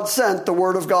thing God sent the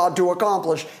word of God to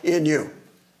accomplish in you.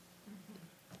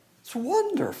 It's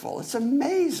wonderful. It's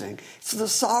amazing. It's the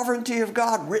sovereignty of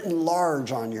God written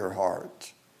large on your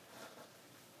heart.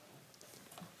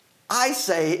 I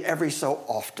say every so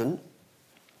often,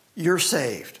 you're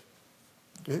saved.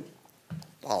 Okay?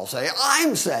 I'll say,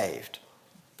 I'm saved.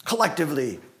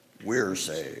 Collectively, we're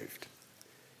saved.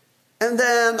 And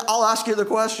then I'll ask you the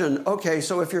question, okay,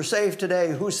 so if you're saved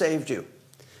today, who saved you?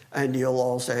 And you'll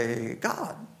all say,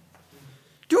 God.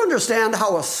 Do you understand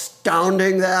how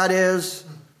astounding that is?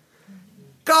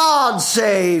 God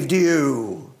saved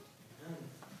you.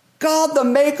 God, the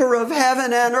maker of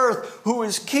heaven and earth, who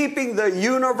is keeping the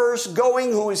universe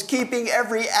going, who is keeping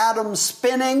every atom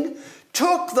spinning,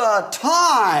 took the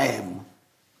time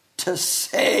to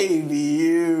save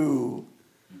you.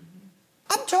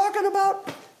 I'm talking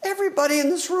about everybody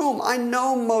in this room. I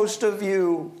know most of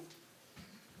you.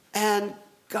 And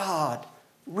God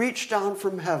reached down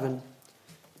from heaven,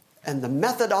 and the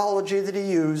methodology that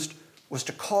he used was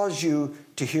to cause you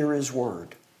to hear his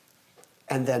word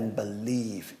and then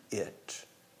believe it.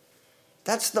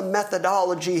 That's the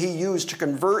methodology he used to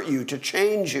convert you, to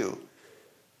change you.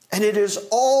 And it is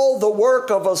all the work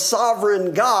of a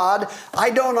sovereign God.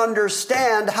 I don't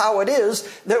understand how it is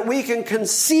that we can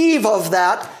conceive of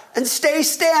that and stay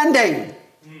standing.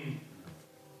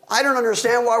 I don't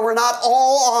understand why we're not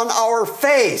all on our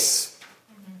face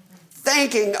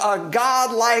thanking a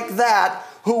God like that,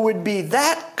 who would be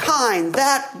that kind,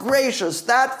 that gracious,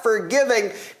 that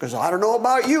forgiving, because I don't know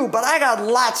about you, but I got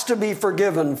lots to be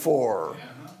forgiven for.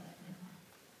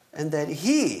 And that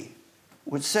he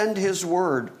would send his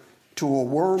word to a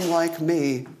worm like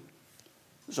me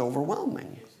is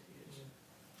overwhelming.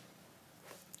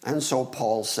 And so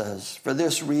Paul says, for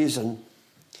this reason,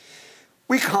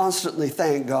 we constantly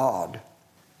thank God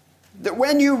that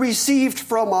when you received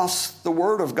from us the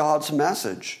word of God's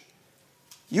message,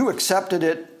 you accepted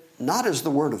it not as the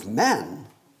word of men,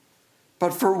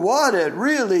 but for what it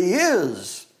really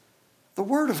is, the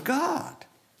word of God,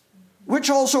 which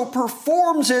also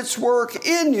performs its work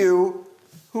in you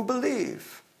who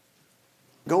believe.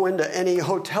 Go into any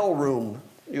hotel room,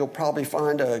 you'll probably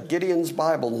find a Gideon's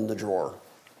Bible in the drawer.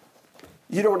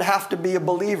 You don't have to be a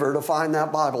believer to find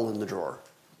that Bible in the drawer.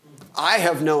 I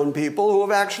have known people who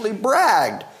have actually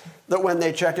bragged that when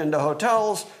they check into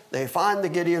hotels, they find the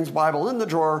Gideon's Bible in the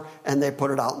drawer and they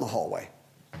put it out in the hallway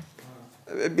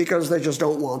because they just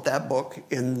don't want that book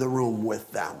in the room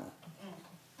with them.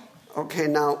 Okay,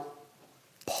 now,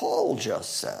 Paul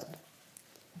just said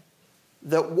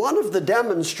that one of the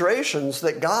demonstrations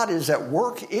that God is at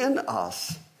work in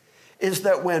us is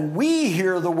that when we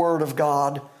hear the word of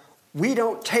God, we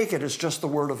don't take it as just the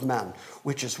word of men,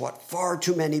 which is what far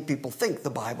too many people think the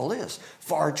Bible is.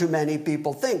 Far too many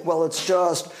people think, well, it's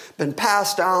just been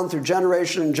passed down through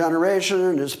generation and generation,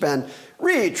 and it's been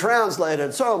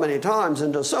retranslated so many times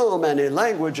into so many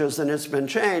languages, and it's been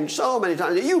changed so many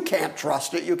times. You can't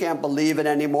trust it. You can't believe it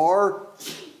anymore.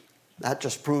 That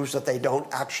just proves that they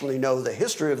don't actually know the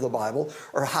history of the Bible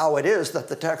or how it is that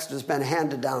the text has been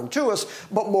handed down to us.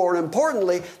 But more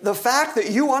importantly, the fact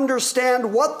that you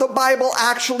understand what the Bible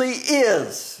actually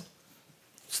is.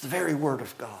 It's the very Word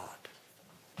of God.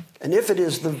 And if it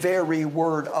is the very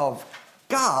Word of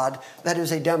God, that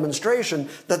is a demonstration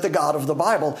that the God of the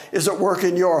Bible is at work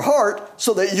in your heart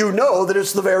so that you know that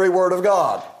it's the very Word of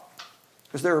God.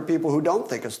 Because there are people who don't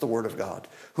think it's the Word of God,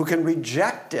 who can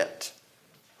reject it,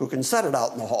 who can set it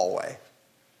out in the hallway.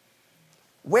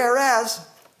 Whereas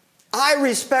I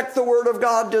respect the Word of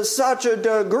God to such a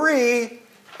degree,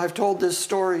 I've told this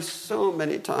story so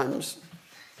many times,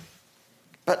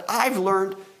 but I've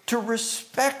learned to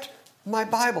respect my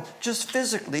Bible just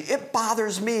physically. It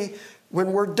bothers me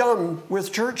when we're done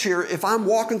with church here, if I'm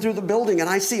walking through the building and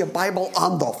I see a Bible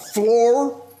on the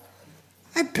floor,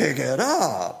 I pick it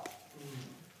up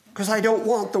because I don't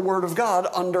want the Word of God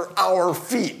under our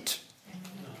feet.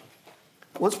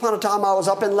 Once upon a time, I was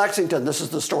up in Lexington. This is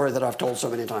the story that I've told so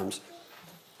many times.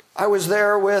 I was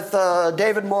there with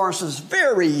David Morris's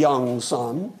very young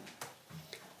son,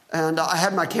 and I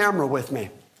had my camera with me,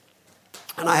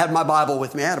 and I had my Bible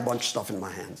with me. I had a bunch of stuff in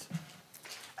my hands.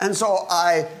 And so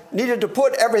I needed to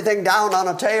put everything down on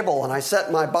a table, and I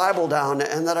set my Bible down,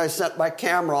 and then I set my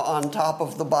camera on top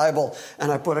of the Bible,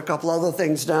 and I put a couple other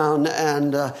things down,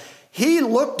 and he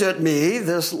looked at me,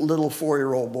 this little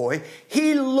 4-year-old boy,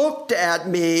 he looked at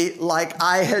me like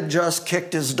I had just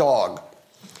kicked his dog.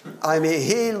 I mean,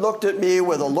 he looked at me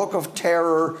with a look of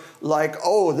terror, like,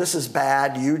 oh, this is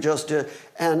bad, you just did.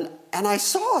 And I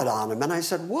saw it on him, and I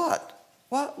said, what?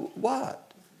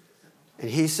 What? And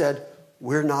he said,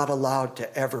 we're not allowed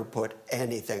to ever put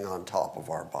anything on top of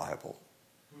our Bible.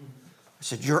 I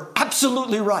said, you're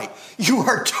absolutely right. You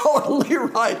are totally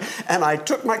right. And I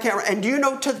took my camera, and do you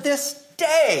know, to this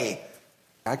day,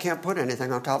 I can't put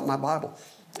anything on top of my Bible.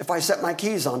 If I set my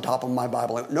keys on top of my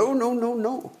Bible,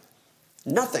 no.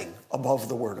 Nothing above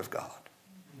the Word of God.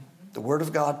 The Word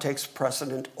of God takes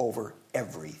precedent over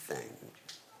everything.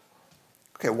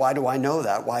 Okay, why do I know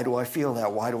that? Why do I feel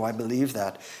that? Why do I believe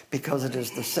that? Because it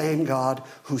is the same God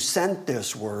who sent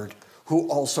this Word who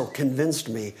also convinced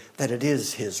me that it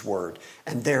is His Word.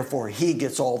 And therefore, He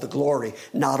gets all the glory,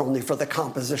 not only for the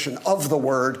composition of the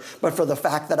Word, but for the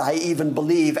fact that I even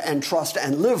believe and trust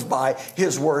and live by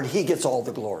His Word. He gets all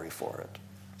the glory for it.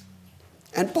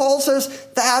 And Paul says,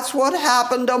 that's what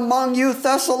happened among you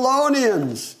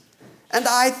Thessalonians. And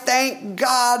I thank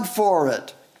God for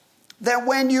it. That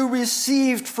when you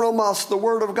received from us the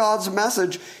word of God's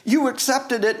message, you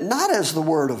accepted it not as the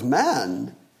word of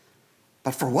men,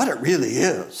 but for what it really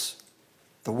is,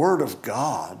 the word of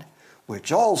God,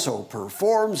 which also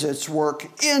performs its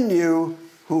work in you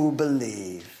who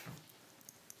believe.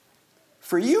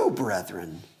 For you,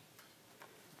 brethren,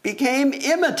 became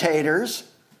imitators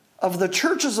of the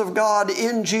churches of God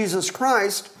in Jesus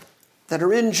Christ that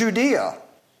are in Judea.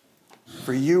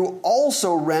 For you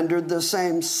also rendered the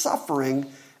same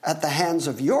suffering at the hands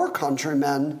of your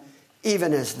countrymen,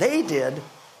 even as they did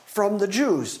from the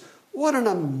Jews. What an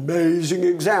amazing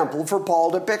example for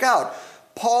Paul to pick out.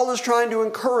 Paul is trying to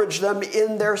encourage them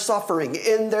in their suffering,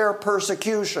 in their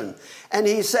persecution. And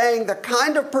he's saying the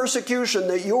kind of persecution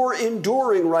that you're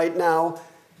enduring right now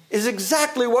is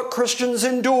exactly what Christians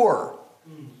endure.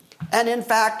 And in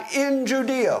fact, in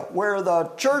Judea, where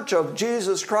the church of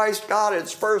Jesus Christ got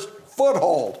its first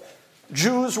foothold,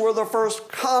 Jews were the first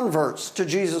converts to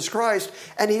Jesus Christ.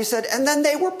 And he said, and then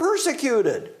they were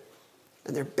persecuted.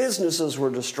 And their businesses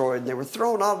were destroyed, and they were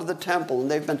thrown out of the temple,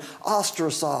 and they've been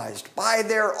ostracized by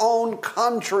their own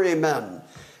countrymen. And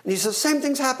he says, same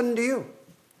thing's happening to you.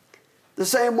 The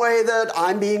same way that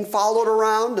I'm being followed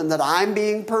around and that I'm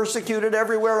being persecuted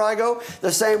everywhere I go.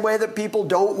 The same way that people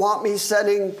don't want me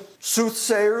setting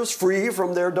soothsayers free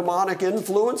from their demonic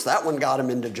influence. That one got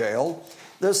him into jail.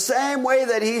 The same way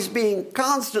that he's being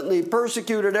constantly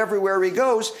persecuted everywhere he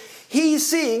goes, he's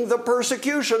seeing the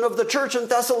persecution of the church in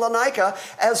Thessalonica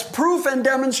as proof and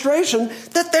demonstration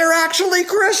that they're actually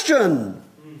Christian.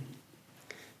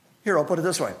 Here, I'll put it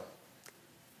this way.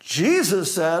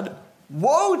 Jesus said,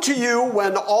 "Woe to you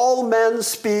when all men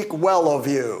speak well of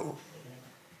you."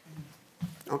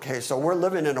 Okay, so we're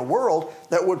living in a world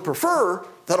that would prefer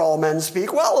that all men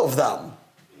speak well of them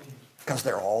because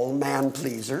they're all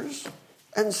man-pleasers.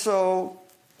 And so,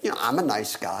 I'm a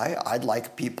nice guy. I'd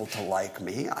like people to like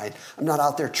me. I'm not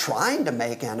out there trying to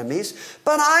make enemies,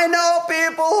 but I know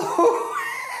people who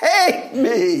hate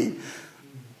me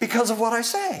because of what I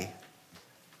say.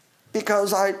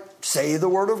 Because I say the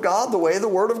Word of God the way the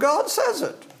Word of God says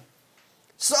it.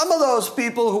 Some of those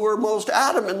people who are most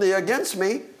adamantly against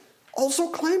me also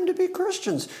claim to be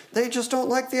Christians. They just don't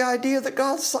like the idea that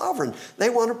God's sovereign. They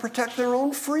want to protect their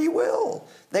own free will.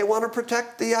 They want to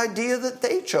protect the idea that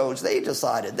they chose, they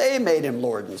decided, they made him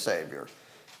Lord and Savior.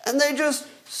 And they just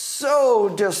so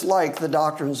dislike the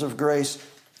doctrines of grace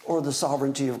or the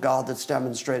sovereignty of God that's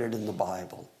demonstrated in the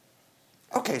Bible.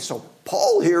 Okay, so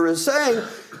Paul here is saying,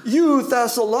 you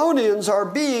Thessalonians are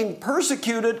being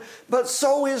persecuted, but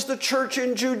so is the church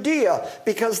in Judea,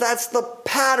 because that's the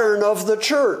pattern of the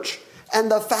church. And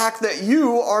the fact that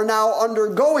you are now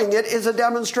undergoing it is a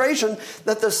demonstration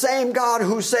that the same God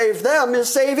who saved them is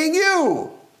saving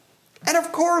you. And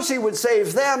of course he would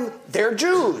save them. They're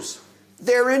Jews.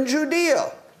 They're in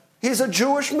Judea. He's a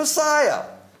Jewish Messiah.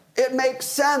 It makes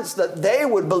sense that they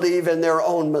would believe in their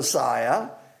own Messiah.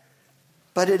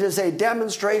 But it is a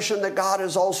demonstration that God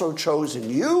has also chosen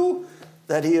you,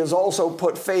 that he has also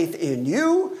put faith in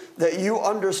you, that you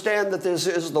understand that this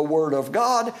is the Word of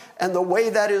God, and the way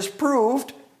that is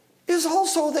proved is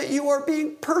also that you are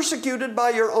being persecuted by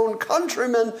your own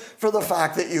countrymen for the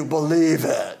fact that you believe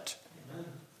it.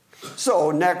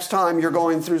 So next time you're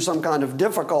going through some kind of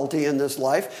difficulty in this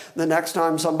life, the next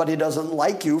time somebody doesn't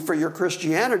like you for your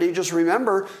Christianity, just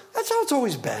remember, that's how it's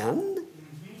always been.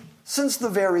 Since the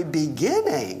very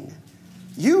beginning,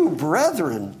 you,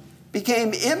 brethren,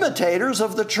 became imitators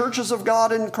of the churches of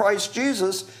God in Christ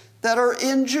Jesus that are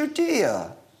in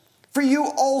Judea. For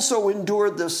you also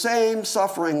endured the same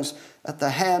sufferings at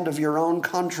the hand of your own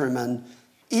countrymen,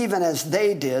 even as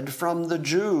they did from the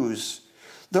Jews.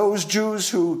 Those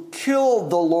Jews who killed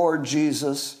the Lord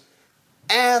Jesus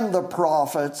and the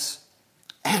prophets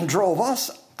and drove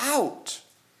us out.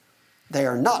 They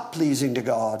are not pleasing to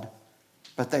God,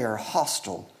 but they are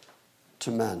hostile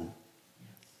to men.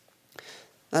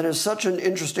 That is such an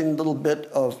interesting little bit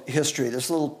of history, this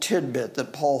little tidbit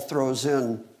that Paul throws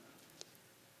in,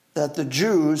 that the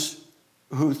Jews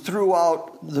who threw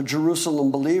out the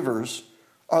Jerusalem believers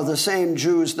are the same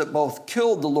Jews that both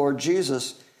killed the Lord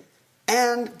Jesus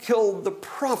and killed the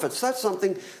prophets. That's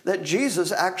something that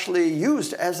Jesus actually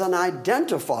used as an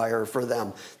identifier for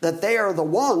them, that they are the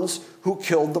ones who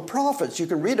killed the prophets. You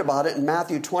can read about it in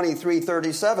Matthew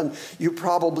 23:37. You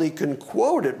probably can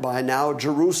quote it by now,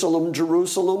 Jerusalem,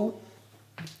 Jerusalem.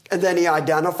 And then he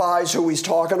identifies who he's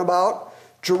talking about.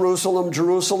 Jerusalem,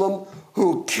 Jerusalem,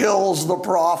 who kills the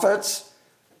prophets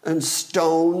and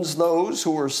stones those who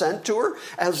were sent to her,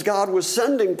 as God was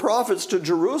sending prophets to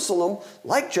Jerusalem,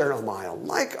 like Jeremiah,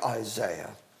 like Isaiah,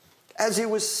 as he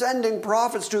was sending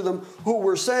prophets to them who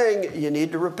were saying, you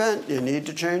need to repent, you need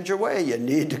to change your way, you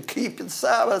need to keep the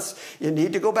Sabbaths, you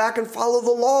need to go back and follow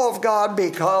the law of God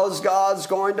because God's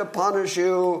going to punish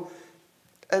you.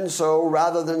 And so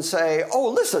rather than say,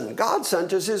 oh, listen, God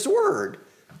sent us his word,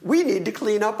 we need to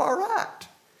clean up our act.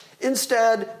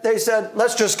 Instead, they said,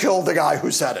 let's just kill the guy who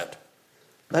said it.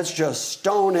 Let's just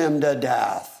stone him to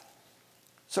death.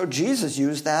 So Jesus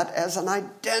used that as an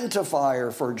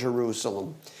identifier for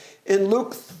Jerusalem. In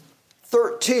Luke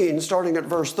 13, starting at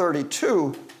verse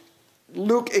 32,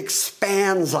 Luke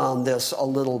expands on this a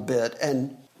little bit.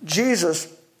 And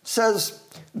Jesus says,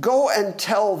 go and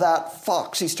tell that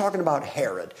fox. He's talking about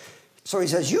Herod. So he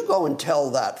says, you go and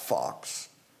tell that fox.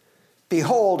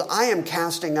 Behold, I am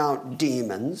casting out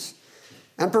demons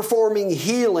and performing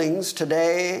healings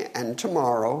today and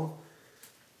tomorrow.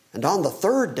 And on the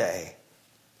third day,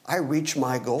 I reach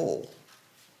my goal.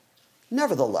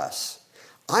 Nevertheless,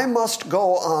 I must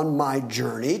go on my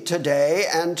journey today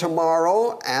and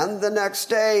tomorrow and the next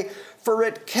day, for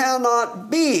it cannot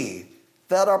be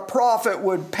that a prophet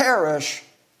would perish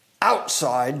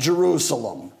outside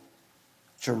Jerusalem.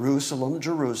 Jerusalem,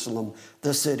 Jerusalem,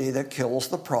 the city that kills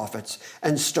the prophets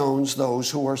and stones those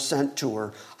who are sent to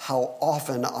her. How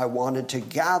often I wanted to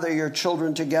gather your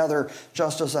children together,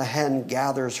 just as a hen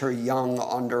gathers her young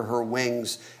under her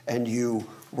wings, and you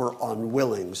were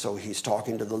unwilling. So he's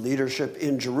talking to the leadership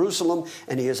in Jerusalem,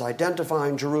 and he is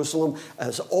identifying Jerusalem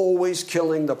as always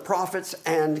killing the prophets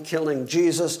and killing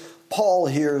Jesus. Paul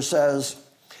here says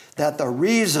that the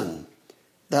reason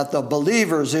that the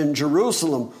believers in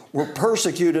Jerusalem were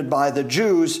persecuted by the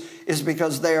Jews is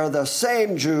because they are the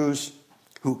same Jews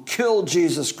who killed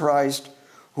Jesus Christ,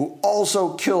 who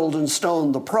also killed and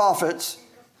stoned the prophets,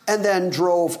 and then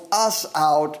drove us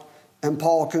out. And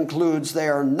Paul concludes they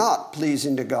are not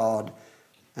pleasing to God,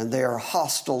 and they are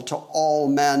hostile to all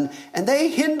men, and they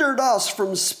hindered us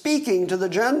from speaking to the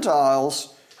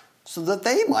Gentiles so that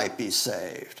they might be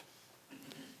saved,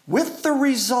 with the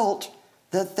result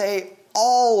that they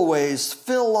always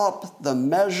fill up the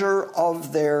measure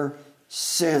of their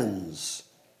sins.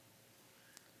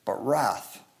 But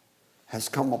wrath has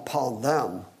come upon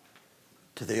them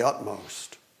to the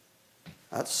utmost.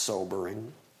 That's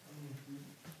sobering.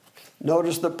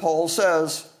 Notice that Paul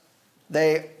says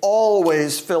they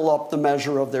always fill up the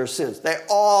measure of their sins. They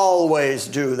always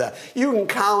do that. You can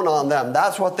count on them.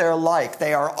 That's what they're like.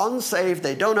 They are unsaved.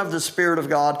 They don't have the Spirit of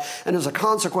God. And as a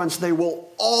consequence, they will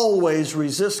always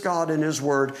resist God and His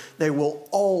Word. They will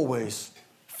always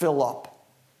fill up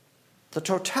the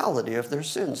totality of their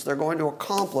sins. They're going to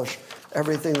accomplish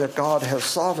everything that God has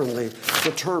sovereignly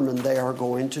determined they are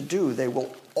going to do. They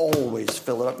will always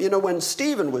fill it up. You know, when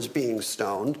Stephen was being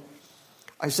stoned,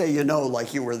 I say, you know,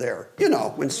 like you were there. You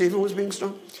know, when Stephen was being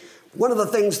stoned. One of the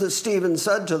things that Stephen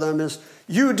said to them is,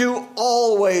 you do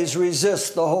always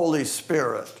resist the Holy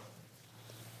Spirit.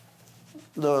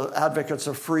 The advocates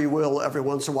of free will every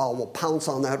once in a while will pounce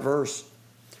on that verse.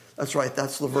 That's right,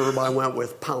 that's the verb I went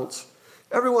with, pounce.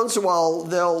 Every once in a while,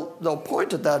 they'll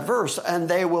point at that verse and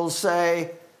they will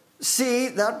say, see,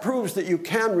 that proves that you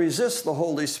can resist the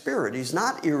Holy Spirit. He's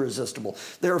not irresistible.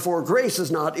 Therefore, grace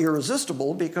is not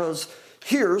irresistible because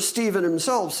here, Stephen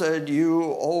himself said, you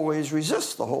always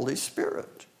resist the Holy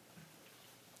Spirit.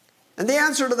 And the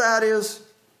answer to that is,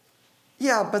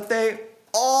 yeah, but they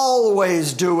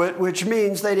always do it, which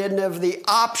means they didn't have the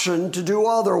option to do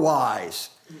otherwise.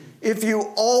 If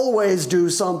you always do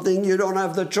something, you don't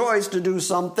have the choice to do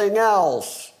something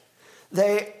else.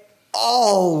 They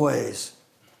always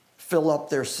fill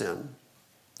up their sin.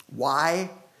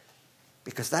 Why?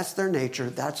 Because that's their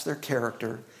nature, that's their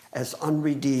character. As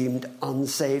unredeemed,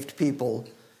 unsaved people,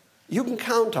 you can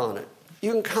count on it.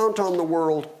 You can count on the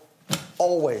world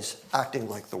always acting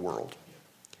like the world.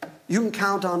 You can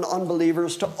count on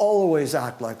unbelievers to always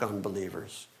act like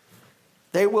unbelievers.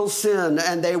 They will sin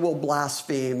and they will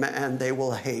blaspheme and they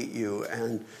will hate you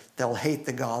and they'll hate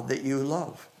the God that you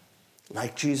love.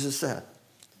 Like Jesus said,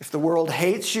 if the world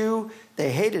hates you,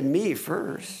 they hated me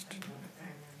first.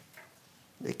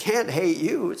 They can't hate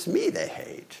you, it's me they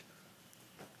hate.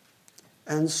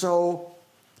 And so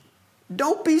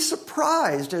don't be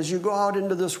surprised as you go out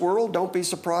into this world. Don't be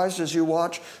surprised as you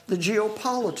watch the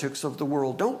geopolitics of the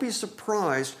world. Don't be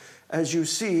surprised as you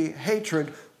see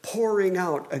hatred pouring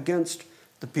out against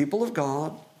the people of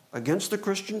God, against the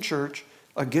Christian church,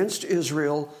 against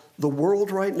Israel. The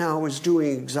world right now is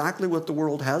doing exactly what the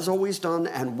world has always done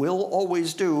and will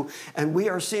always do. And we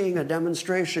are seeing a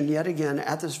demonstration yet again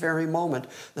at this very moment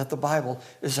that the Bible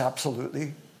is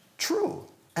absolutely true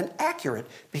and accurate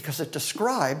because it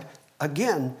described,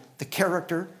 again, the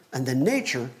character and the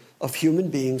nature of human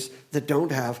beings that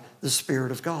don't have the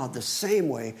Spirit of God, the same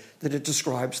way that it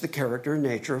describes the character and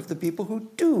nature of the people who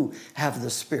do have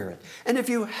the Spirit. And if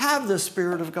you have the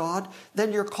Spirit of God,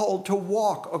 then you're called to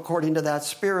walk according to that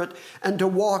Spirit and to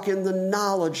walk in the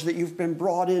knowledge that you've been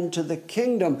brought into the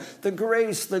kingdom, the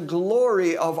grace, the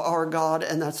glory of our God,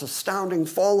 and that's astounding.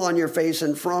 Fall on your face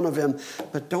in front of Him,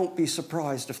 but don't be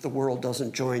surprised if the world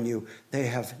doesn't join you. They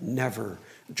have never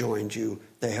joined you.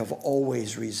 They have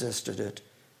always resisted it.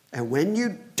 And when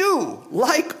you do,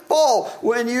 like Paul,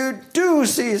 when you do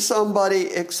see somebody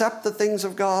accept the things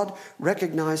of God,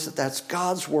 recognize that that's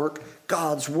God's work,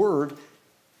 God's word,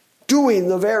 doing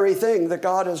the very thing that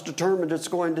God has determined it's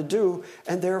going to do,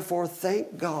 and therefore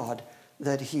thank God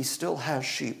that He still has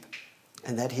sheep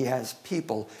and that He has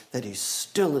people that He's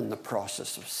still in the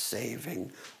process of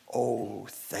saving. Oh,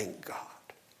 thank God.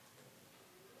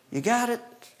 You got it?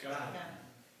 Got it.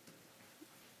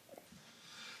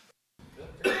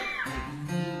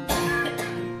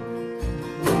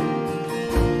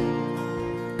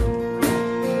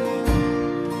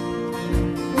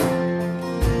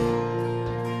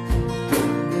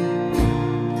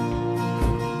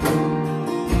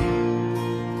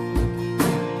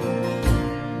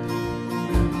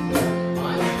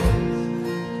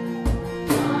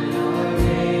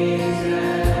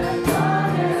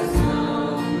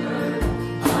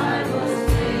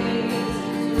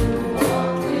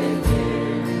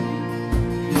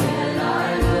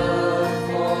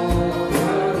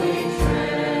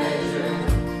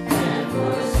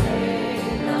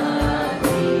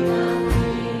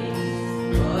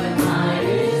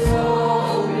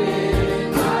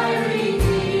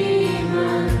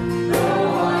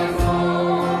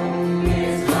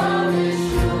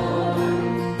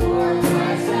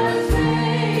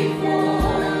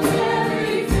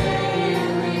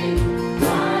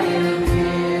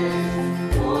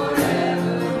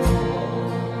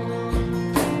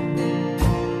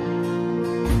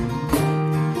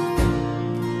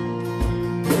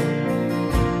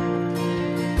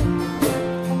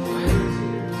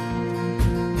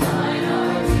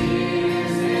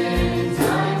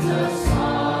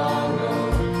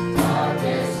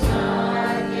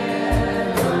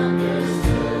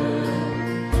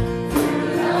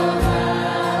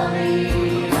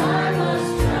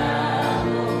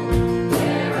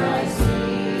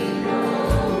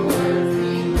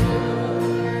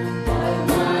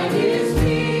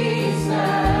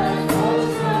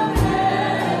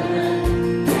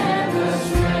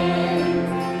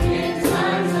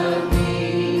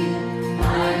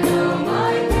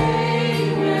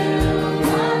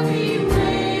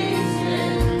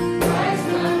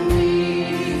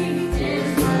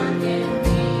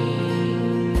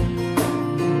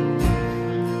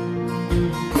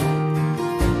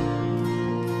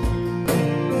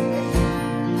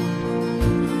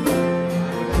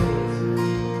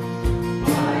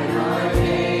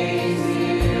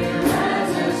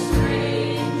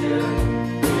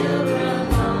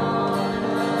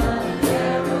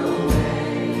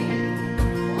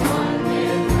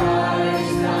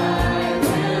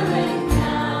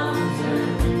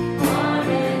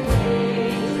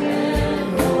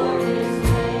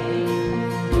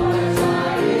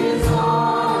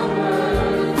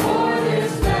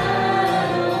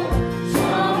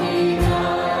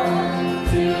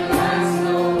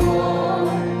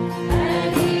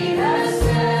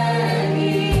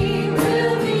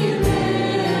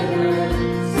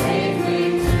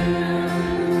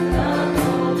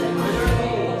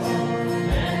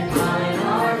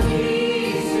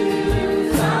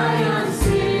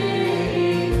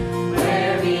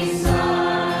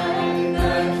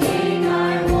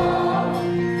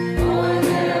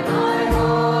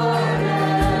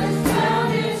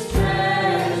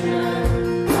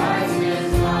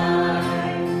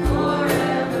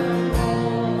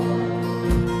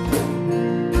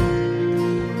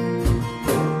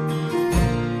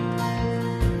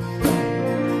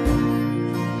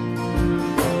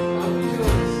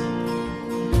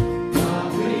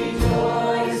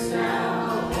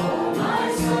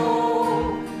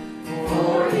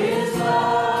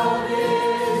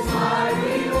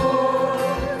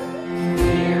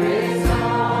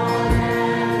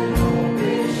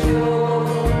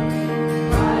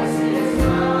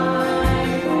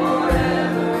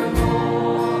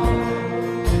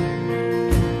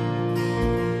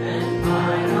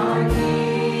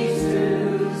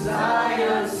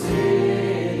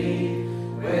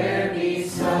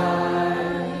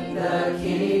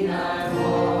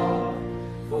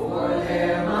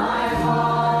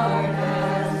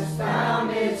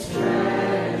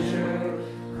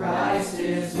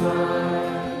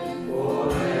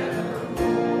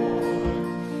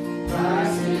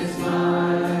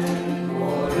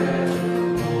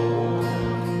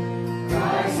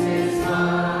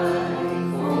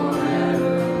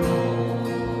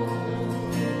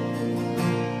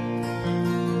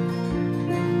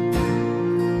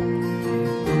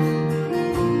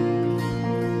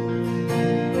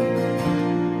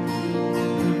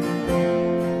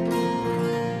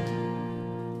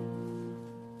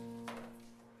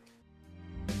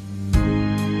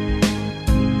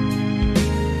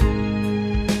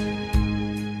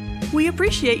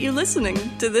 appreciate you listening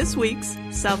to this week's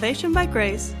Salvation by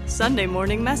Grace Sunday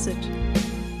morning message.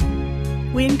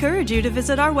 We encourage you to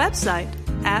visit our website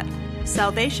at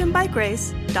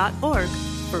salvationbygrace.org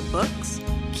for books,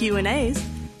 Q&As,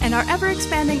 and our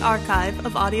ever-expanding archive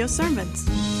of audio sermons.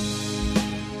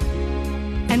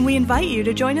 And we invite you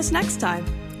to join us next time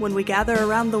when we gather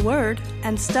around the Word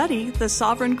and study the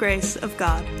sovereign grace of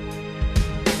God.